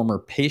using former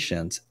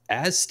patients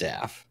as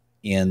staff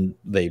and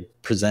they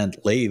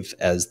present Leif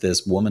as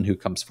this woman who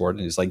comes forward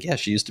and he's like, yeah,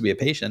 she used to be a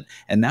patient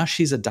and now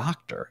she's a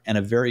doctor, and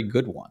a very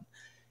good one.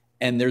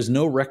 And there's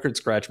no record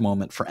scratch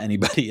moment for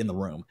anybody in the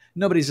room.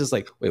 Nobody's just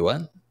like, wait,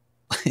 what?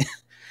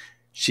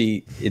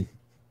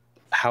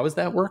 How does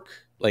that work?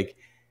 Like,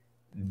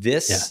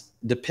 this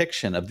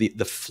depiction of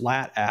the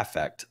flat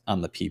affect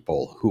on the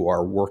people who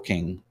are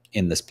working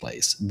in this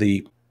place,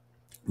 the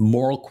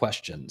moral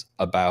questions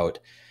about,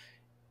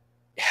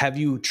 have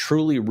you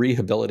truly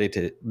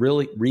rehabilitated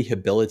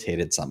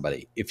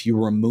somebody if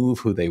you remove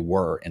who they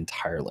were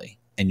entirely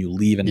and you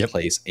leave in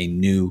place a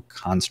new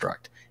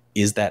construct?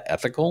 Is that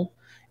ethical?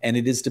 And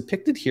it is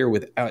depicted here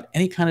without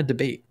any kind of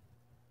debate.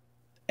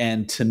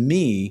 And to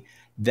me,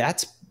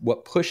 that's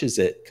what pushes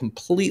it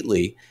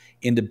completely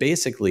into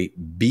basically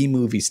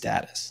B-movie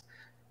status.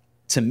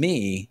 To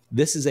me,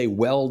 this is a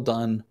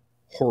well-done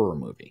horror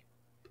movie.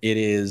 It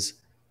is,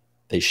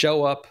 they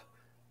show up,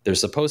 they're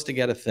supposed to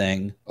get a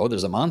thing. Oh,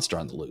 there's a monster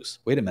on the loose.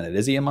 Wait a minute,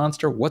 is he a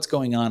monster? What's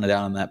going on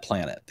down on that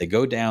planet? They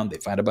go down, they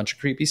find a bunch of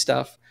creepy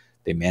stuff.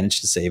 They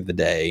manage to save the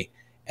day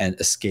and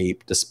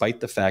escape, despite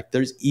the fact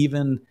there's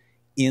even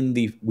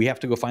we have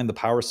to go find the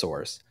power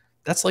source.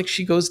 That's like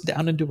she goes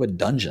down into a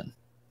dungeon.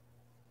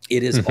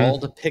 It is all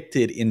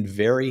depicted in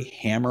very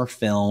Hammer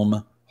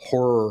film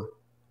horror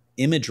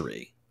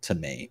imagery to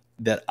me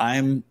that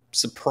I'm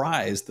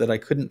surprised that I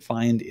couldn't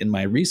find in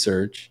my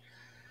research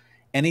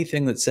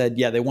anything that said,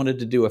 yeah, they wanted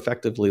to do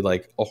effectively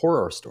like a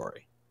horror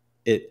story.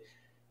 It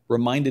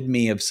reminded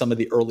me of some of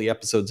the early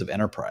episodes of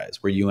Enterprise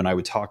where you and I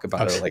would talk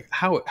about it, like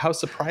how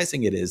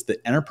surprising it is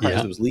that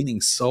Enterprise was leaning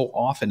so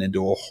often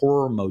into a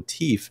horror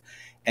motif.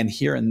 And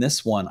here in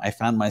this one, I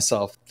found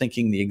myself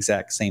thinking the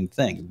exact same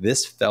thing.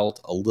 This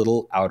felt a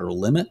little Outer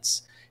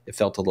Limits. It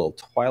felt a little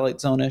Twilight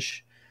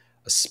Zone-ish,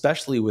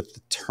 especially with the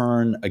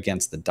turn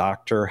against the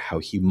Doctor, how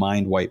he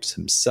mind wipes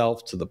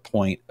himself to the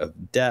point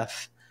of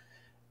death,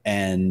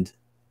 and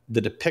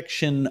the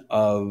depiction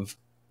of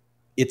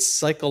its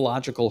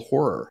psychological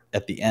horror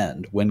at the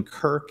end when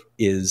Kirk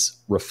is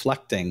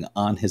reflecting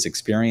on his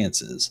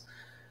experiences.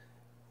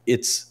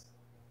 It's,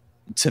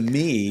 to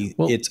me,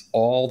 it's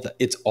all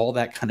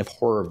that kind of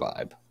horror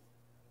vibe.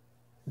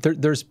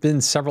 There's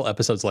been several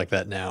episodes like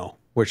that now,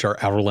 which are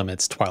Outer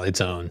Limits, Twilight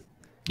Zone.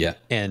 Yeah.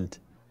 And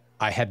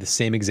I had the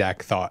same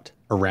exact thought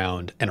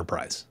around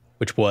Enterprise,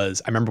 which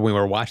was, I remember when we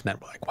were watching that,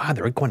 we're like, wow,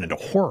 they're going into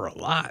horror a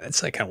lot.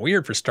 It's like kind of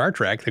weird for Star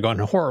Trek. They're going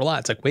into horror a lot.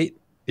 It's like, wait,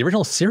 the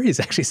original series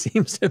actually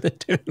seems to have been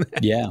doing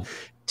that. Yeah.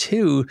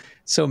 Too.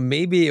 So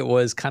maybe it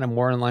was kind of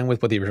more in line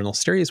with what the original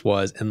series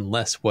was and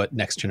less what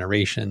Next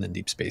Generation and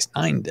Deep Space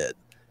Nine did.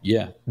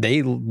 Yeah.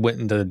 They went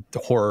into the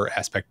horror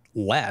aspect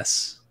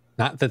less.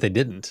 Not that they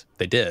didn't.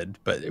 They did,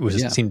 but it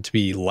was it seemed to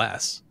be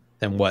less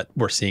than what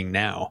we're seeing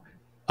now.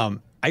 I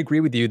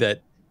agree with you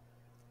that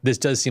this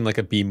does seem like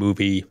a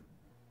B-movie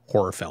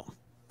horror film.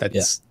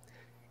 That's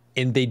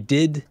and they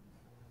did,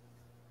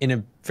 in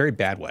a very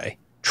bad way,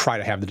 try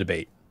to have the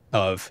debate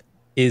of,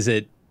 is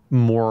it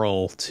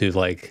moral to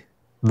like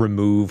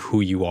remove who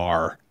you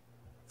are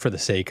for the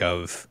sake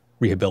of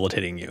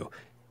rehabilitating you?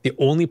 The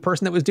only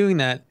person that was doing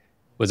that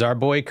was our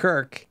boy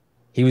Kirk.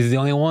 He was the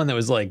only one that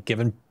was like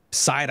giving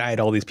side-eye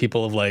to all these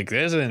people of like,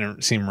 this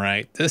doesn't seem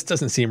right. This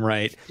doesn't seem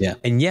right. Yeah.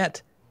 And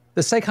yet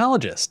the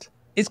psychologist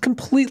is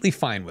completely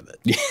fine with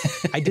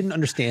it. I didn't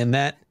understand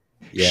that.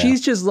 Yeah.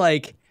 She's just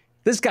like,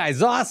 this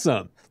guy's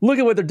awesome. Look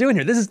at what they're doing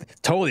here. This is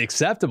totally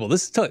acceptable.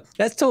 That's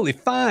totally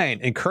fine.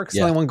 And Kirk's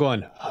the only one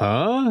going,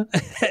 huh?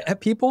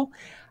 At people.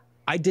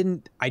 I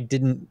didn't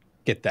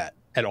get that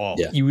at all.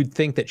 Yeah. You would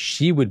think that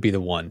she would be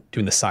the one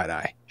doing the side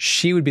eye.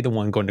 She would be the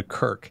one going to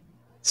Kirk.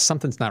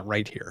 Something's not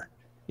right here.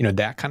 You know,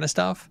 that kind of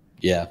stuff.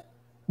 Yeah.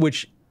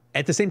 Which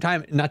at the same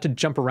time, not to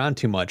jump around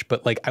too much,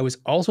 but like I was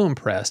also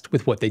impressed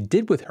with what they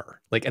did with her.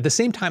 Like at the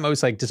same time, I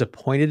was like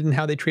disappointed in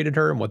how they treated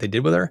her and what they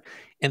did with her.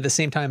 And at the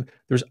same time,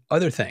 there's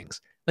other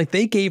things. Like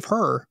they gave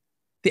her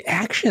the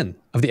action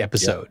of the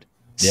episode,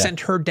 sent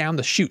her down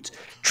the chutes,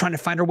 trying to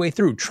find her way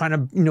through, trying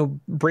to, you know,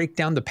 break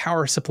down the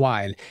power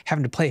supply and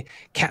having to play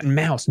cat and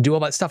mouse and do all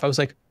that stuff. I was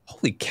like,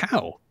 holy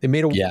cow.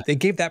 They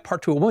gave that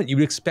part to a woman. You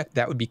would expect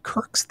that would be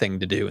Kirk's thing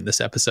to do in this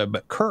episode,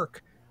 but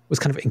Kirk was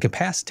kind of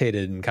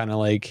incapacitated and kind of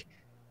like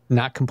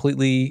not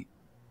completely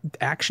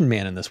action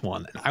man in this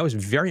one. And I was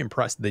very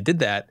impressed that they did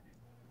that.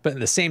 But at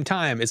the same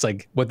time, it's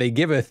like what they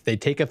giveth, they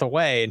taketh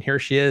away. And here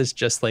she is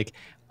just like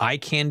eye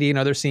candy in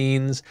other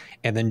scenes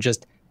and then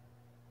just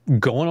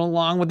going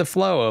along with the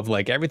flow of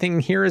like, everything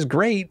here is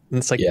great. And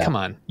it's like, come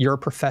on, you're a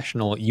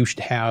professional. You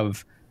should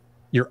have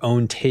your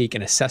own take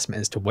and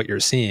assessment as to what you're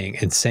seeing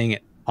and saying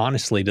it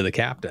honestly to the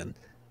captain.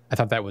 I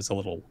thought that was a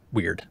little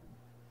weird.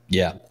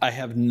 Yeah. I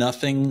have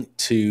nothing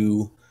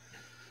to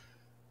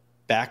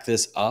back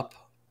this up,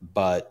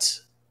 but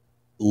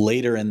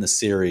later in the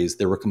series,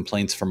 there were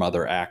complaints from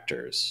other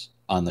actors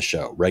on the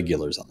show,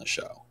 regulars on the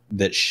show,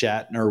 that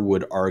Shatner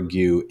would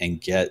argue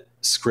and get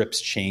scripts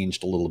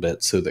changed a little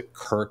bit so that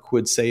Kirk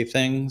would say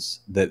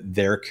things that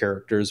their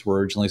characters were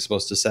originally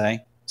supposed to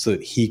say so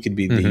that he could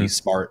be the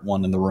smart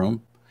one in the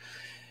room.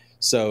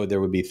 So there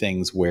would be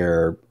things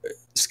where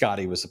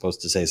Scotty was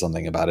supposed to say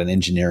something about an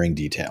engineering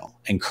detail,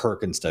 and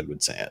Kirk instead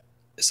would say it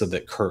so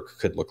that Kirk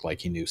could look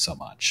like he knew so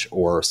much,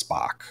 or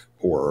Spock,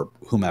 or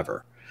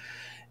whomever.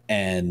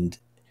 And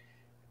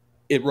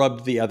it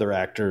rubbed the other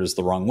actors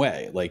the wrong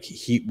way. Like,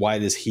 why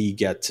does he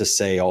get to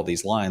say all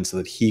these lines so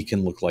that he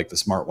can look like the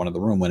smart one in the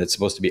room when it's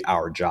supposed to be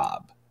our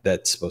job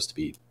that's supposed to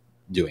be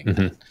doing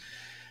that?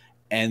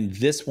 And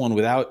this one,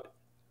 without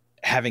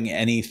having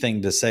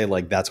anything to say,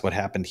 like, that's what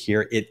happened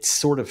here, it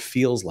sort of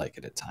feels like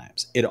it at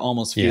times. It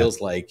almost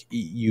feels like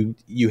you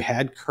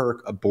had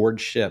Kirk aboard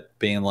ship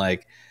being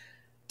like,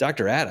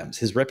 Dr. Adams,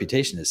 his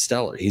reputation is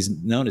stellar. He's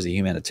known as a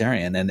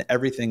humanitarian, and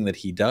everything that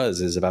he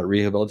does is about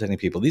rehabilitating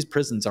people. These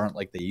prisons aren't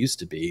like they used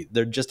to be.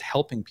 They're just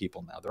helping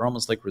people now. They're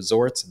almost like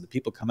resorts, and the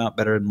people come out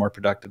better and more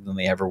productive than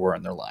they ever were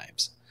in their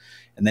lives.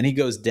 And then he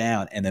goes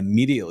down and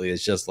immediately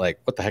is just like,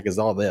 what the heck is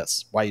all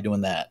this? Why are you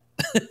doing that?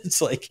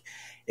 It's like,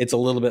 it's a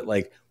little bit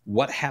like,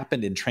 what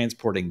happened in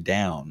transporting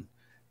down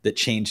that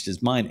changed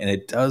his mind? And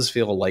it does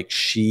feel like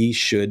she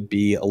should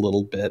be a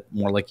little bit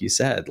more, like you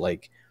said,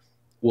 like,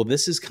 well,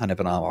 this is kind of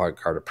an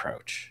avant-garde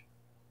approach.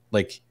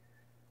 Like,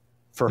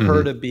 for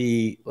her to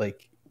be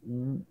like,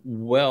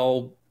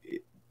 well,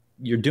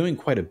 you're doing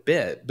quite a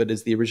bit, but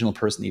is the original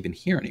person even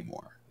here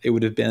anymore? It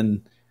would have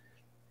been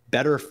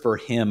better for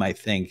him, I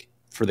think,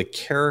 for the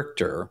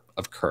character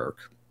of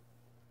Kirk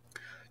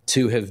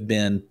to have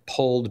been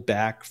pulled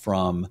back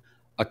from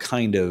a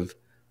kind of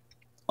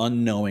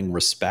unknowing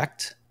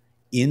respect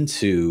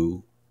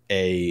into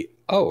I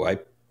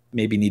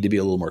maybe need to be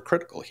a little more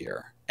critical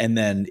here. And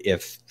then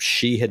if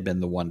she had been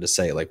the one to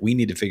say, like, we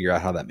need to figure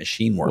out how that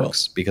machine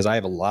works, because I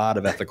have a lot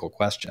of ethical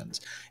questions.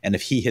 And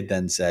if he had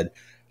then said,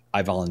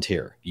 I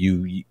volunteer,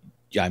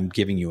 I'm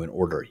giving you an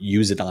order,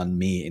 use it on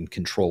me in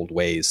controlled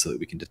ways so that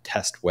we can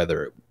test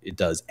whether it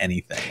does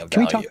anything of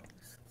value.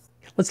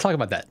 Let's talk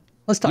about that.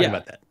 Let's talk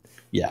about that.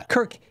 Yeah.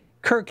 Kirk,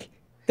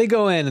 they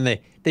go in and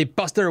they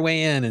bust their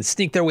way in and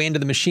sneak their way into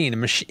the machine.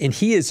 And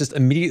he is just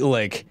immediately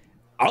like,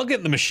 I'll get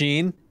in the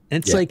machine.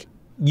 And it's like,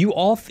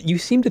 you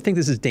seem to think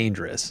this is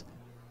dangerous.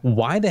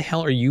 Why the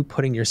hell are you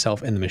putting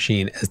yourself in the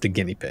machine as the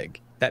guinea pig?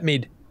 That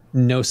made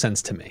no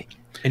sense to me.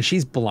 And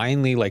she's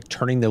blindly like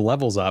turning the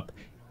levels up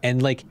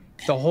and like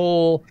the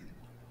whole,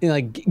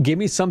 like, give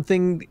me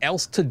something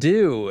else to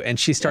do. And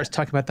she starts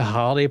talking about the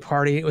holiday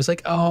party. It was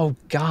like, oh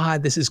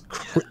God, this is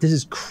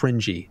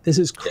cringy. This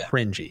is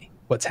cringy.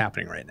 What's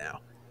happening right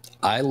now?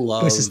 I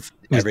love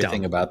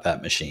everything about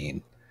that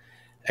machine,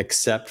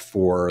 except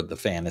for the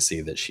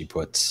fantasy that she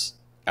puts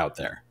out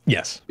there.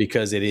 Yes,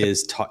 because it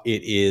is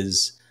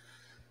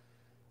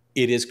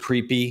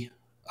creepy.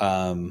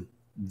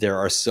 There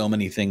are so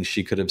many things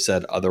she could have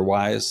said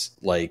otherwise.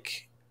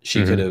 Like,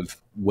 she could have,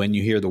 when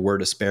you hear the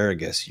word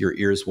asparagus, your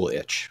ears will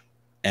itch,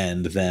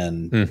 and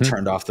then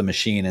turned off the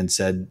machine and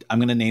said, I'm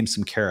going to name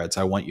some carrots.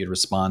 I want you to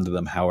respond to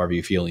them however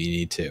you feel you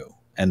need to.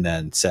 And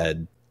then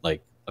said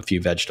like a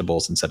few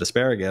vegetables and said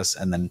asparagus,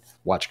 and then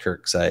watch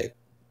Kirk say,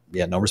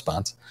 yeah, no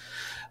response.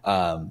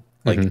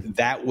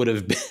 That would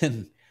have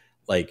been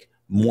like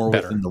more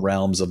within the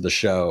realms of the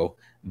show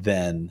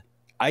than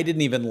I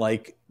didn't even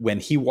like when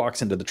he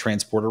walks into the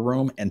transporter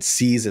room and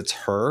sees it's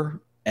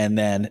her and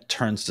then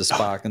turns to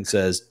Spock and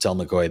says, tell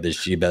McCoy that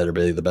she better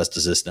be the best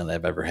assistant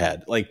I've ever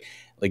had. Like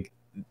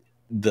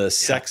the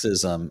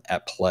sexism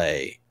at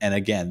play. And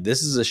again,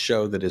 this is a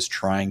show that is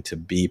trying to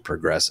be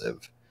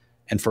progressive,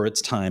 and for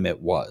its time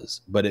it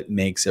was, but it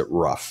makes it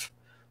rough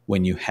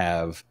when you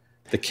have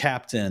the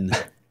captain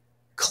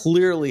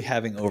clearly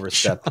having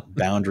overstepped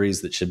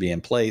boundaries that should be in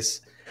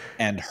place,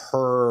 and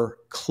her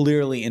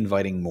clearly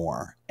inviting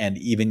more and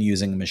even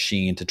using a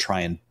machine to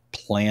try and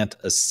plant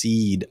a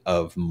seed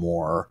of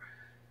more.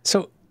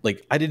 So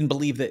like, I didn't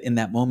believe that in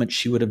that moment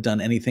she would have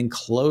done anything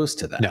close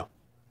to that. No.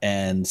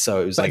 And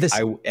so it was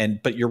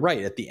but you're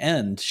right. At the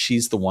end,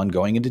 she's the one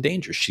going into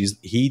danger.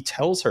 He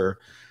tells her,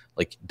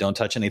 like, don't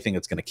touch anything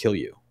that's going to kill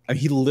you. I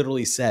mean, he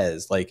literally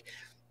says, like,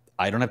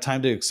 I don't have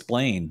time to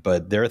explain,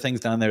 but there are things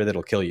down there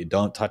that'll kill you.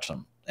 Don't touch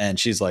them. And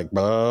she's like,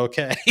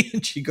 okay.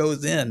 And she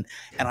goes in,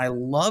 and I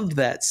loved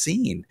that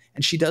scene.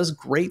 And she does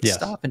great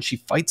stuff, and she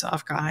fights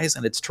off guys,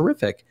 and it's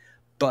terrific.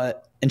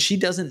 And she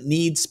doesn't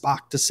need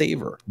Spock to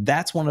save her.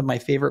 That's one of my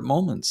favorite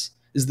moments,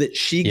 is that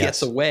she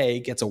gets away,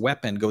 gets a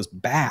weapon, goes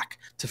back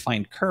to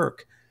find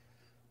Kirk.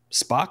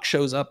 Spock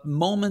shows up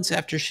moments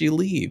after she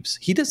leaves.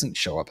 He doesn't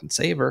show up and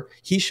save her.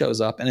 He shows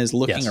up and is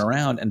looking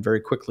around, and very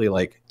quickly,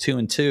 like, 2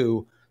 and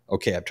 2,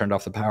 okay, I've turned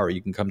off the power.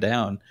 You can come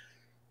down.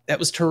 That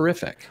was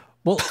terrific.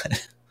 Well,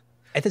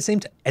 at the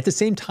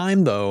same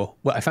time, though,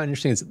 what I found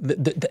interesting is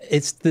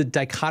it's the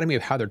dichotomy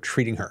of how they're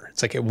treating her.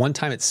 It's like at one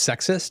time it's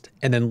sexist,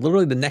 and then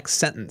literally the next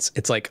sentence,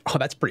 it's like, oh,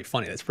 that's pretty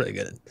funny. That's pretty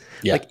good.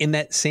 Yeah. Like in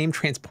that same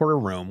transporter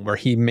room where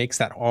he makes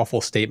that awful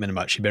statement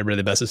about she better be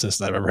the best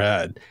assistant I've ever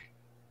had.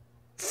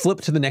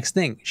 Flip to the next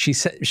thing.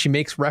 She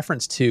makes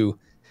reference to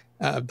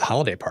the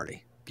holiday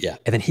party. Yeah.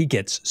 And then he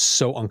gets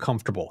so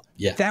uncomfortable.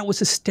 Yeah. That was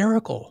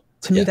hysterical.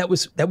 To me, that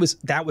was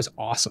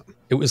awesome.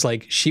 It was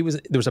like there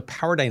was a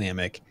power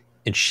dynamic,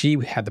 and she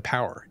had the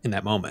power in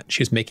that moment.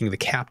 She was making the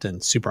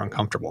captain super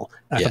uncomfortable.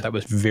 And I thought that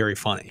was very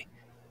funny.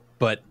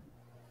 but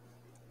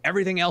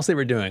everything else they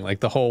were doing, like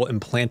the whole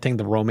implanting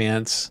the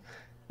romance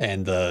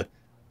and the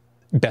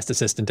best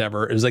assistant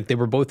ever, it was like they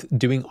were both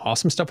doing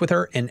awesome stuff with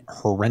her and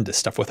horrendous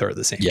stuff with her at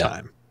the same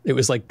time. It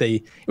was like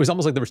it was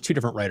almost like there was two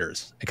different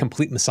writers. A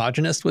complete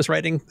misogynist was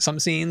writing some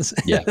scenes.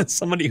 And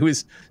somebody who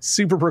was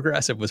super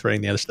progressive was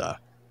writing the other stuff.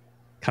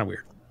 Kind of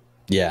weird.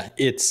 Yeah,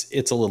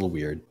 it's a little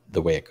weird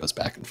the way it goes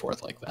back and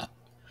forth like that.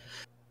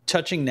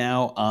 Touching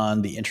now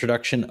on the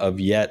introduction of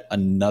yet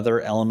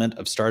another element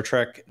of Star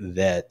Trek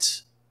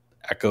that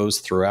echoes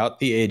throughout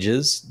the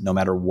ages. No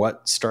matter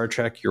what Star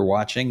Trek you're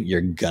watching,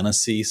 you're gonna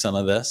see some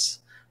of this.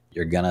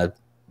 You're gonna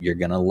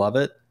love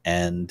it,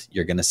 and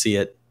you're gonna see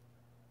it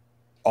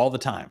all the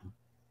time.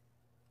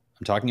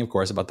 I'm talking, of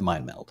course, about the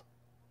mind meld.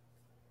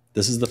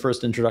 This is the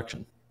first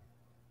introduction.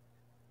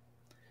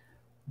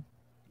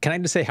 Can I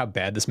just say how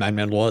bad this mind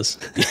meld was?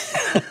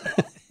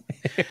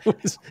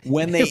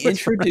 When they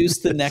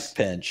introduced the neck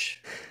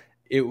pinch,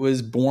 it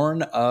was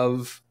born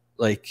of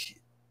like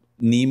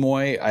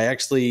Nimoy. I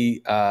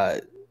actually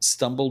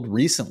stumbled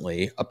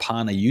recently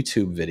upon a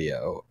YouTube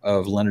video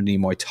of Leonard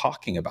Nimoy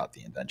talking about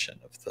the invention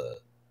of the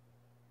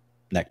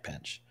neck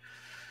pinch.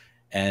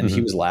 And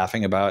he was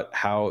laughing about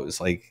how it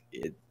was like,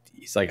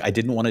 he's like, I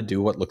didn't want to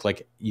do what looked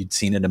like you'd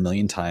seen it a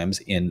million times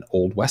in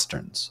old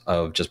Westerns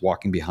of just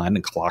walking behind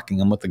and clocking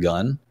them with a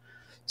gun.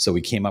 So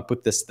we came up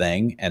with this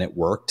thing and it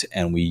worked,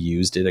 and we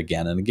used it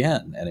again and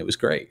again, and it was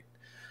great.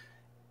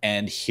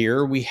 And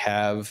here we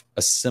have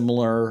a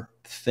similar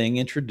thing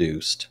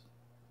introduced,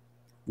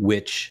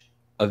 which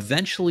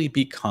eventually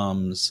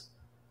becomes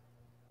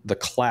the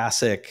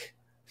classic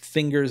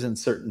fingers in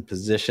certain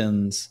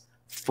positions,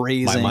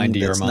 phrasing my mind to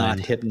that's your not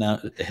mind.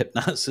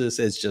 hypnosis.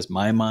 It's just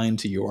my mind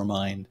to your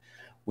mind.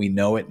 We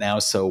know it now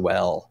so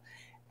well.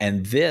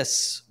 And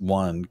this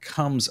one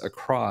comes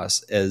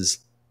across as,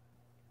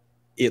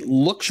 it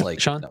looks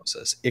like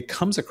hypnosis. It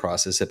comes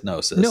across as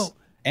hypnosis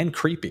and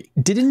creepy.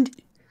 Didn't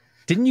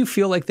you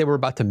feel like they were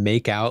about to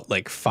make out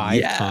like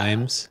 5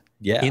 times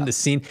in the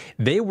scene?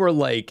 They were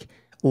like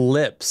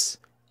lips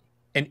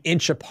an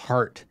inch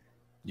apart.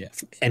 Yeah.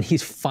 And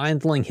he's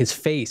fondling his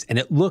face, and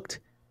it looked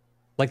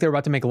like they were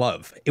about to make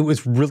love. It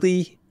was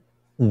really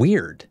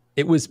weird.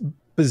 It was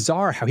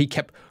bizarre how he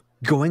kept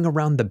going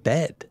around the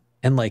bed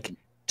and like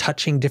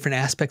touching different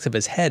aspects of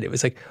his head. It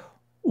was like,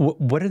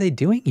 what are they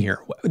doing here?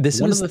 One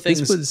of the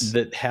things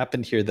that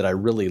happened here that I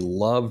really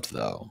loved,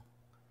 though,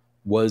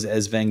 was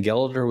as Van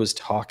Gelder was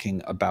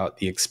talking about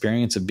the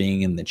experience of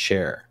being in the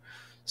chair,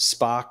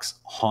 Spock's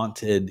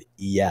haunted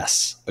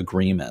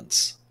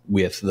agreements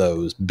with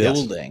those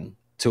building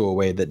to a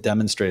way that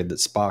demonstrated that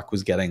Spock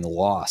was getting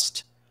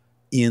lost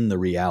in the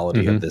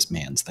reality of this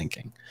man's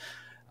thinking.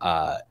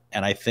 And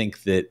I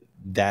think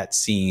that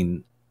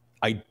scene,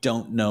 I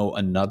don't know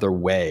another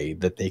way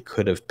that they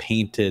could have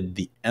painted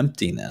the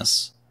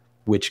emptiness,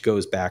 which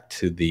goes back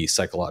to the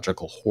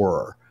psychological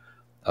horror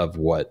of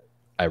what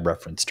I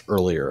referenced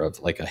earlier of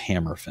like a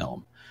Hammer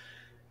film.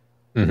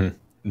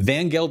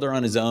 Van Gelder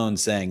on his own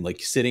saying,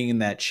 like, sitting in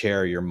that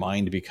chair, your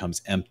mind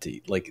becomes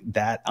empty. Like,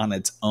 that on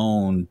its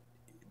own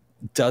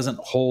doesn't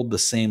hold the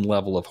same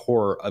level of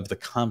horror of the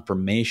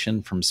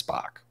confirmation from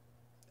Spock.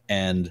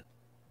 And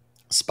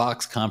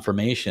Spock's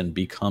confirmation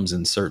becomes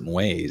in certain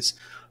ways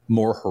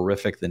more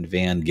horrific than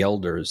Van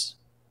Gelder's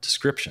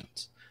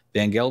descriptions.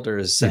 Van Gelder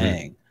is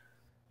saying,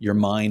 your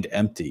mind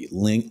empty,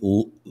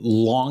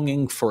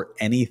 longing for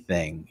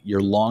anything.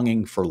 You're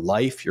longing for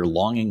life. You're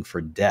longing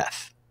for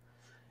death.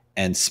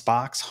 And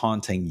Spock's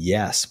haunting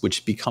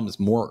which becomes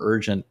more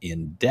urgent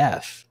in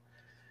death,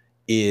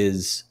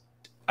 is,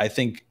 I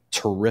think,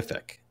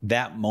 terrific.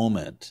 That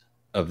moment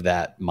of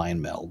that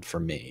mind meld for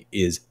me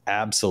is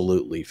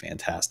absolutely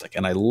fantastic.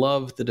 And I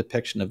love the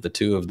depiction of the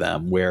two of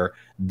them where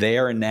they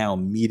are now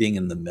meeting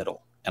in the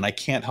middle. And I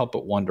can't help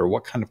but wonder,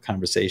 what kind of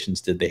conversations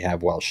did they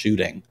have while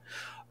shooting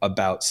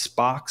about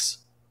Spock's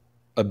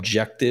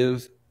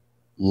objective,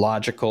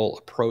 logical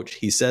approach?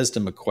 He says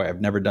to McCoy,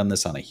 I've never done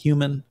this on a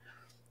human.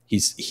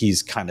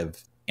 He's kind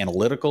of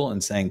analytical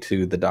and saying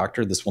to the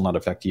doctor, this will not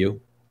affect you.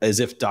 As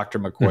if Dr.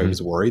 McCoy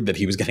was worried that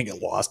he was going to get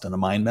lost in a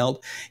mind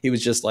meld. He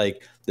was just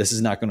like, this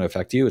is not going to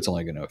affect you. It's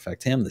only going to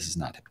affect him. This is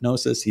not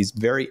hypnosis. He's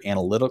very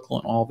analytical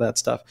and all that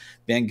stuff.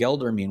 Van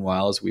Gelder,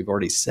 meanwhile, as we've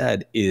already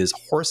said, is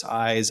horse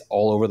eyes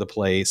all over the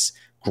place,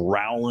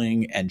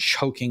 growling and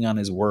choking on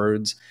his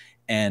words.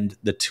 And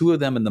the two of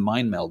them in the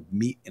mind meld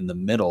meet in the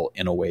middle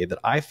in a way that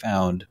I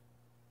found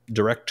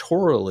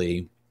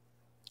directorially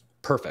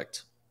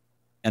perfect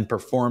and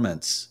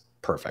performance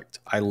perfect.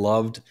 I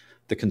loved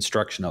the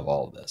construction of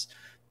all of this.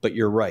 But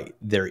you're right.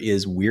 There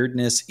is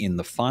weirdness in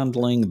the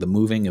fondling, the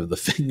moving of the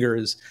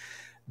fingers,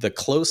 the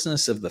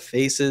closeness of the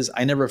faces.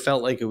 I never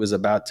felt like it was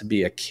about to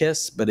be a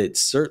kiss, but it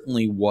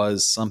certainly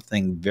was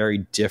something very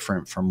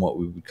different from what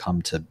we would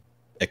come to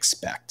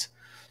expect.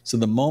 So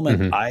the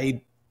moment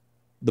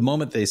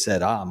they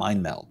said,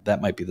 mind meld,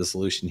 that might be the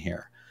solution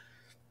here,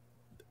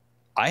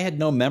 I had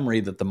no memory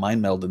that the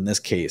mind meld in this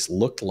case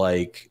looked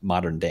like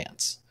modern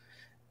dance.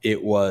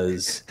 It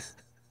was...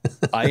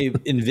 I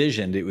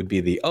envisioned it would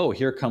be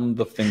here come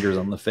the fingers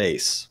on the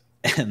face.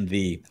 and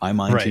the my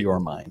mind to your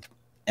mind.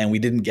 And we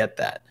didn't get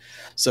that.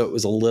 So it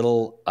was a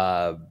little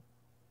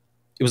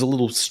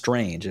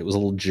strange. It was a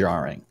little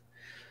jarring.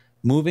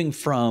 Moving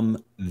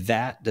from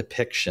that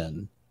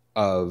depiction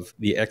of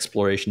the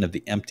exploration of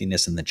the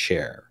emptiness in the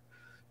chair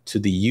to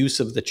the use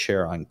of the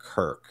chair on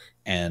Kirk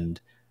and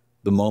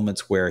the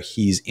moments where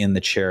he's in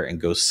the chair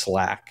and goes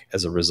slack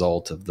as a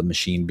result of the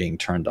machine being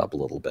turned up a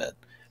little bit.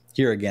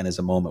 Here again is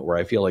a moment where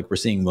I feel like we're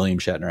seeing William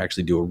Shatner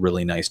actually do a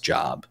really nice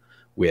job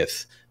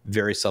with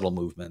very subtle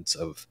movements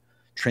of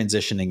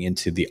transitioning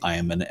into the I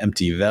am an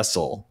empty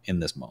vessel in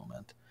this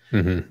moment.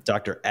 Mm-hmm.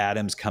 Dr.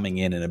 Adams coming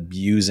in and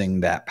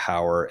abusing that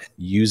power and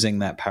using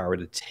that power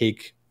to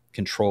take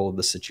control of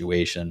the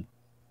situation.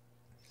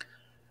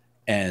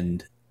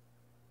 And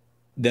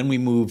then we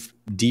move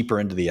deeper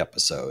into the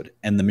episode,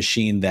 and the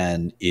machine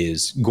then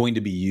is going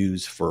to be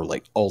used for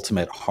like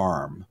ultimate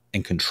harm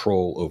and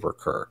control over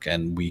Kirk.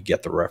 And we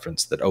get the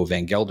reference that, oh,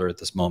 Van Gelder at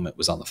this moment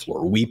was on the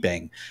floor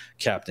weeping.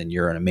 Captain,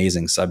 you're an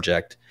amazing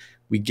subject.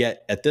 We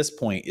get at this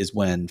point is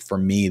when, for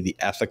me, the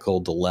ethical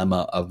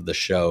dilemma of the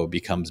show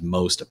becomes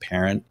most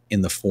apparent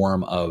in the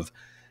form of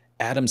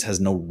Adams has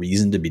no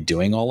reason to be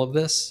doing all of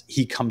this.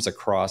 He comes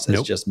across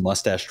as just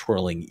mustache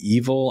twirling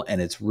evil,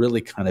 and it's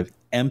really kind of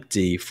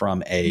empty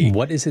from a...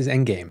 What is his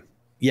end game?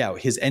 Yeah,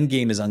 his end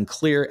game is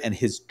unclear, and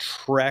his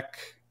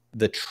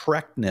the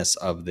Trekness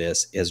of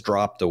this is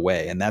dropped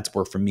away. And that's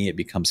where, for me, it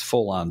becomes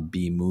full-on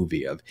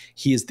B-movie of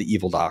he is the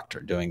evil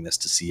doctor doing this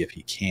to see if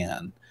he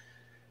can.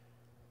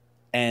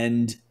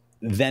 And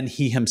then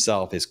he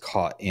himself is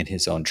caught in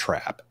his own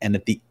trap. And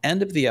at the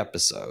end of the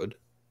episode,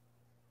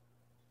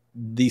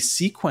 the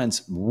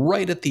sequence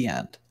right at the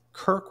end,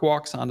 Kirk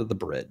walks onto the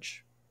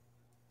bridge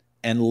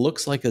and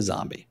looks like a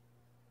zombie.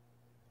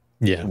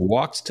 Yeah.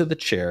 Walks to the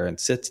chair and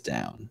sits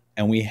down.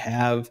 And we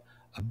have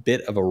a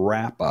bit of a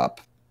wrap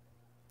up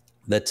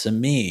that, to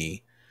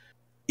me,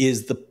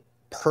 is the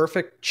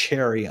perfect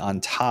cherry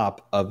on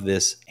top of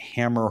this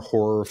Hammer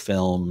horror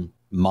film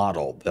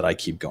model that I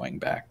keep going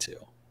back to.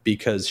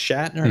 Because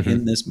Shatner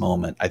in this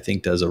moment, I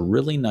think, does a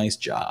really nice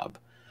job.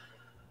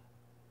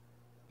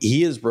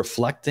 He is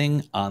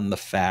reflecting on the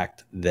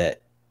fact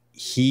that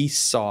he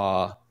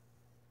saw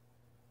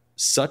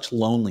such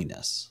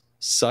loneliness,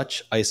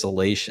 such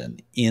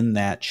isolation in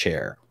that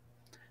chair,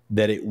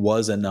 that it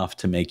was enough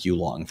to make you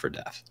long for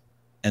death.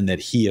 And that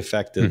he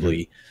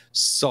effectively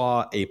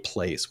saw a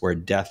place where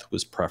death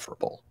was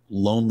preferable.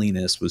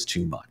 Loneliness was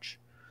too much.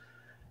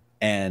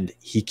 And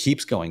he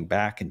keeps going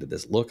back into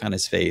this look on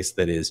his face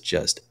that is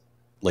just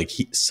like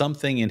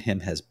something in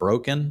him has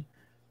broken.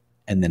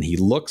 And then he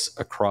looks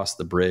across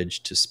the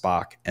bridge to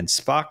Spock, and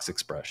Spock's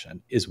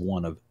expression is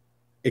one of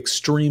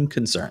extreme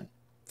concern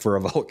for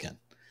a Vulcan.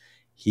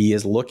 He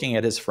is looking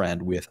at his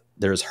friend with,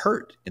 there's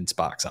hurt in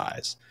Spock's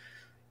eyes.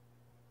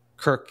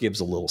 Kirk gives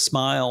a little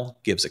smile,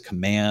 gives a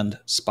command.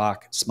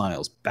 Spock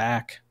smiles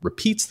back,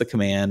 repeats the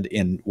command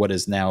in what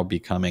is now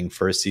becoming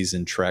first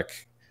season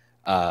Trek.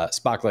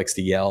 Spock likes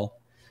to yell.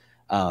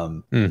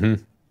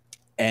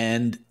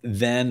 And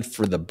then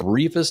for the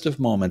briefest of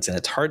moments, and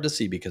it's hard to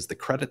see because the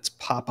credits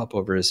pop up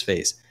over his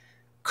face,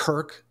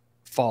 Kirk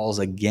falls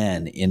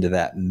again into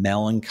that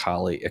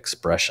melancholy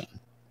expression.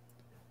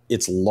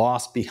 It's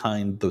lost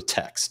behind the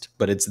text,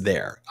 but it's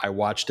there. I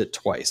watched it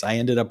twice. I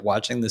ended up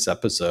watching this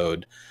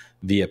episode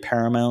via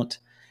Paramount,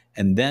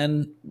 and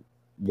then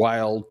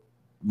while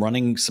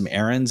running some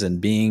errands and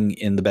being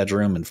in the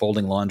bedroom and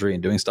folding laundry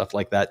and doing stuff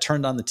like that,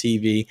 turned on the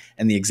TV,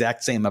 and the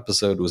exact same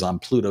episode was on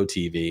Pluto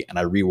TV, and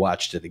I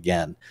rewatched it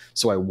again.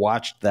 So I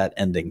watched that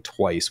ending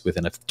twice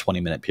within a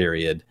 20-minute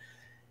period.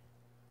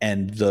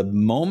 And the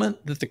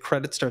moment that the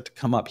credits start to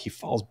come up, he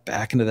falls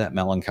back into that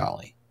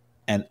melancholy.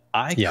 And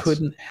I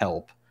couldn't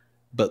help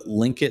but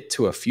link it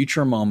to a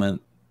future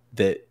moment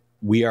that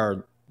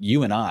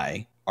you and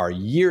I are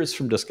years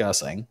from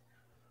discussing.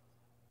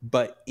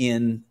 But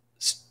in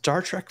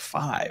Star Trek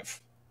V,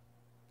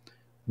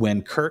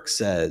 when Kirk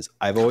says,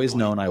 I've always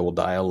known I will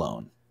die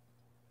alone,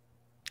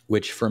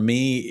 which for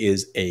me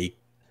is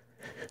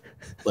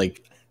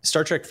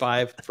Star Trek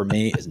V for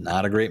me is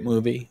not a great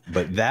movie,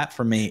 but that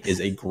for me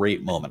is a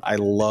great moment. I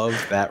love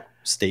that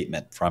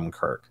statement from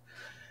Kirk.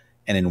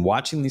 And in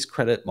watching these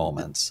credit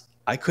moments,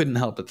 I couldn't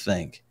help but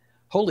think,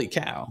 holy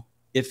cow,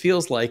 it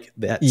feels like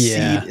that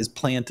seed is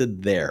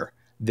planted there.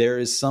 There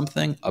is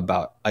something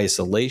about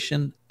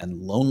isolation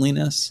and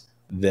loneliness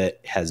that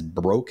has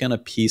broken a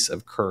piece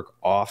of Kirk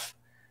off,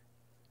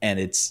 and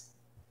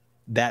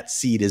that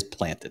seed is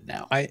planted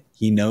now.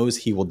 He knows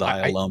he will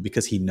die alone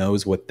because he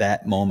knows what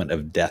that moment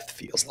of death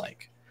feels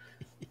like.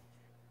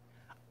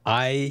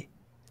 I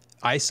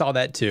saw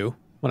that too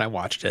when I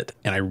watched it,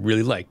 and I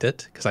really liked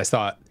it because I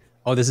thought,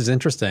 oh, this is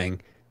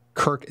interesting.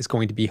 Kirk is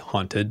going to be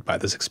haunted by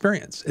this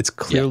experience. It's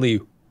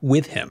clearly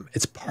with him.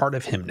 It's part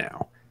of him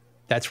now.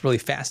 That's really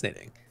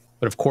fascinating.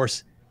 But of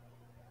course,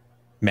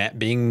 Matt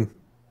being...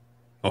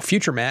 Well,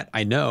 future Matt,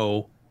 I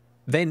know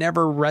they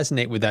never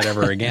resonate with that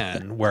ever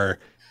again, where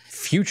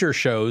future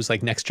shows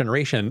like Next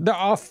Generation, there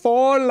are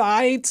 4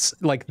 lights,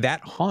 like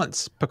that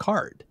haunts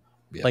Picard.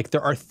 Yep. Like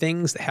there are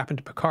things that happen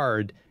to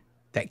Picard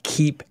that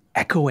keep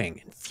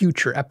echoing in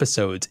future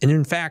episodes. And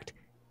in fact,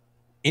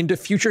 into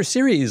future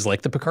series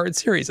like the Picard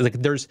series.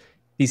 Like there's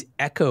these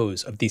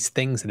echoes of these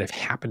things that have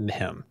happened to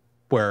him,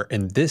 where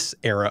in this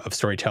era of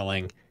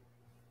storytelling,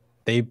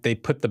 they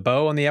put the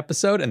bow on the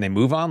episode and they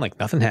move on like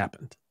nothing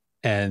happened.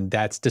 And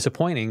that's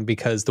disappointing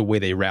because the way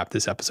they wrapped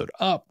this episode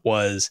up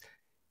was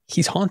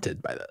he's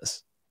haunted by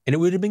this. And it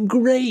would have been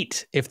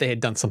great if they had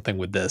done something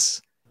with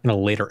this in a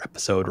later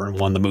episode or in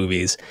one of the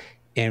movies.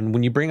 And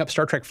when you bring up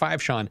Star Trek V,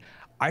 Sean,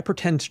 I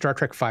pretend Star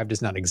Trek V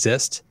does not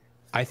exist.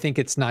 I think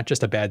it's not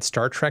just a bad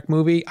Star Trek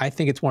movie. I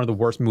think it's one of the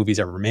worst movies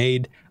ever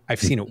made. I've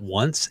seen it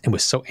once and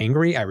was so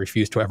angry I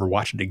refused to ever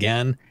watch it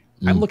again.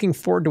 I'm looking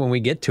forward to when we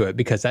get to it,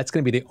 because that's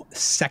going to be the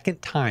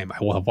second time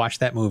I will have watched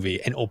that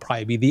movie, and it will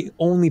probably be the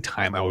only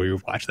time I will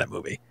watch that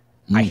movie.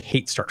 I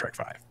hate Star Trek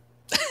V.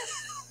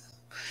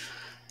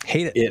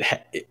 Hate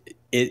it.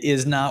 It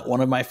is not one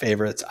of my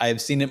favorites.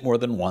 I've seen it more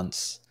than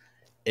once.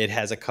 It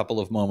has a couple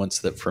of moments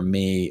that for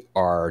me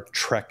are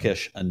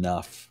Trek-ish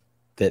enough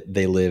that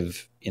they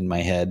live in my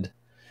head.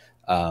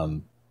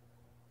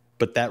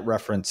 But that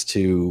reference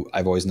to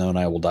 "I've always known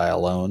I will die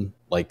alone,"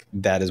 like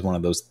that is one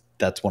of those,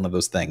 that's one of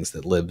those things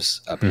that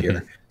lives up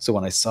here. So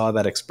when I saw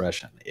that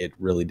expression, it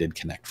really did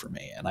connect for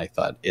me. And I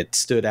thought it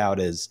stood out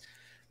as,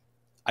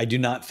 I do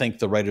not think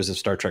the writers of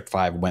Star Trek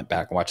V went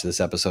back and watched this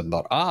episode and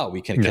thought,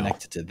 we can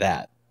connect it to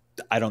that.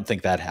 I don't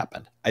think that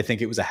happened. I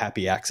think it was a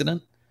happy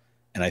accident.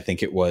 And I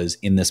think it was,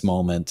 in this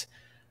moment,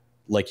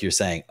 like you're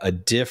saying, a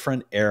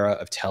different era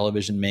of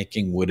television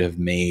making would have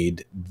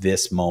made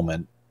this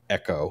moment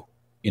echo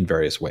in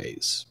various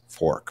ways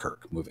for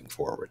Kirk moving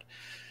forward.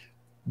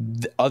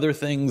 The other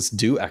things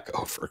do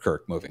echo for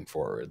Kirk moving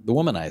forward. The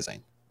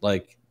womanizing,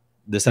 like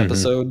this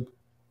episode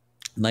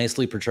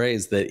nicely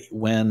portrays that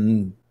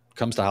when it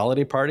comes to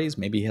holiday parties,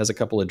 maybe he has a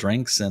couple of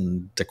drinks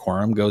and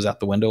decorum goes out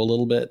the window a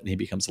little bit and he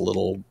becomes a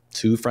little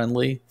too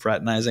friendly,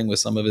 fraternizing with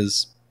some of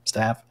his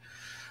staff.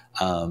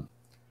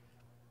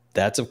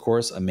 That's, of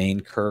course, a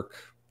main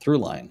Kirk through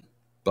line.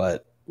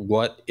 But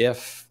what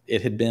if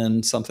it had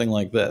been something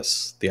like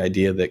this? The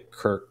idea that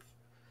Kirk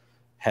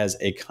has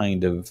a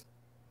kind of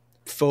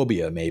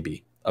phobia,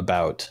 maybe,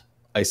 about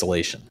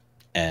isolation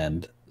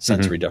and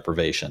sensory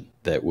deprivation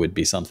that would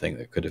be something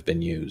that could have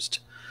been used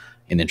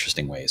in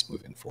interesting ways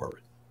moving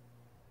forward.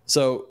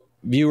 So,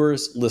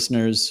 viewers,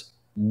 listeners,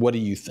 what do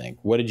you think?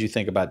 What did you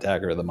think about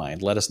Dagger of the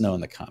Mind? Let us know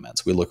in the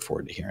comments. We look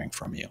forward to hearing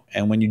from you.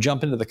 And when you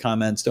jump into the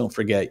comments, don't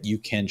forget you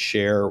can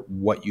share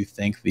what you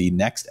think the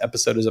next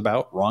episode is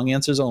about. Wrong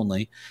answers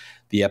only.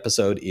 The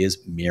episode is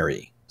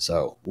Miri.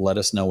 So let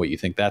us know what you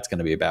think that's going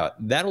to be about.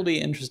 That'll be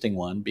an interesting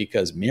one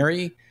because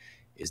Miri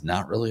is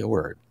not really a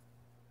word.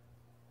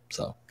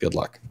 So good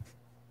luck.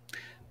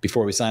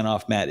 Before we sign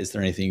off, Matt, is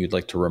there anything you'd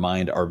like to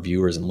remind our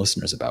viewers and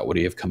listeners about? What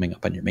do you have coming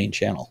up on your main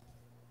channel?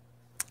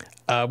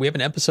 We have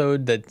an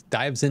episode that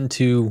dives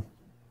into,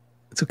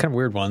 it's a kind of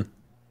weird one.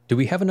 Do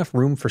we have enough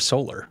room for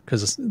solar?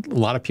 Because a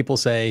lot of people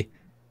say,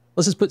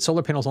 let's just put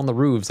solar panels on the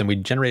roofs and we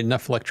generate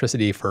enough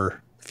electricity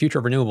for future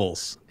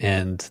renewables.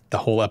 And the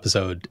whole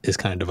episode is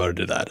kind of devoted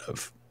to that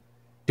of,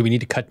 do we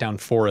need to cut down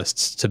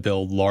forests to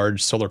build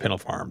large solar panel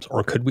farms?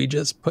 Or could we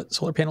just put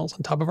solar panels on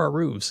top of our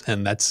roofs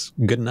and that's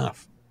good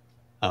enough?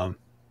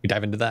 We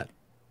dive into that.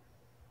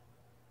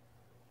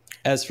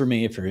 As for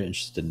me, if you're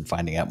interested in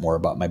finding out more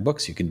about my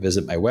books, you can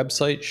visit my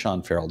website,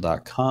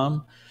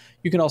 seanfarrell.com.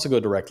 You can also go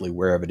directly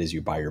wherever it is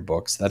you buy your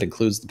books. That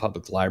includes the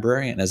public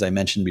library. And as I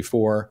mentioned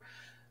before,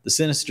 the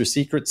Sinister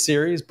Secrets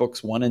series,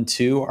 books 1 and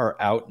 2 are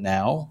out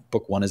now.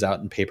 Book 1 is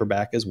out in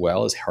paperback as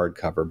well as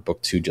hardcover.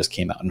 Book 2 just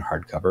came out in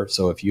hardcover.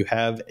 So if you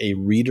have a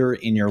reader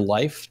in your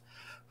life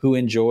who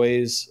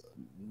enjoys,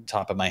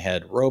 top of my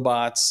head,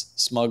 robots,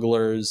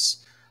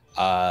 smugglers,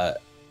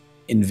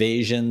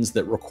 invasions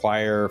that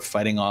require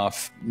fighting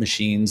off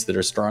machines that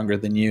are stronger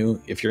than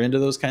you, if you're into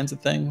those kinds of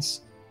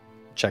things,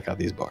 check out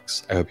these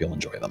books. I hope you'll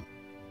enjoy them.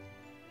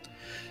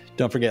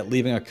 Don't forget,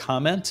 leaving a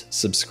comment,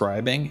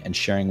 subscribing, and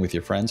sharing with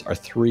your friends are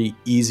 3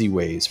 easy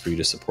ways for you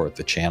to support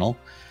the channel,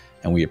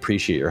 and we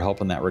appreciate your help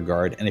in that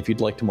regard. And if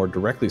you'd like to more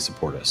directly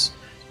support us,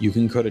 you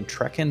can go to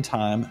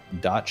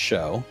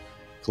trekintime.show,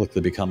 click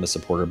the Become a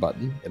Supporter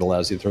button. It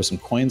allows you to throw some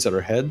coins at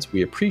our heads.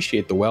 We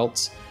appreciate the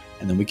welts,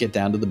 and then we get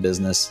down to the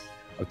business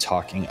of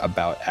talking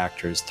about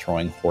actors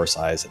throwing horse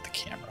eyes at the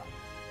camera.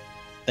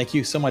 Thank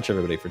you so much,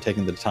 everybody, for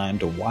taking the time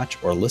to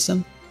watch or listen,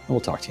 and we'll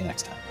talk to you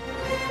next time.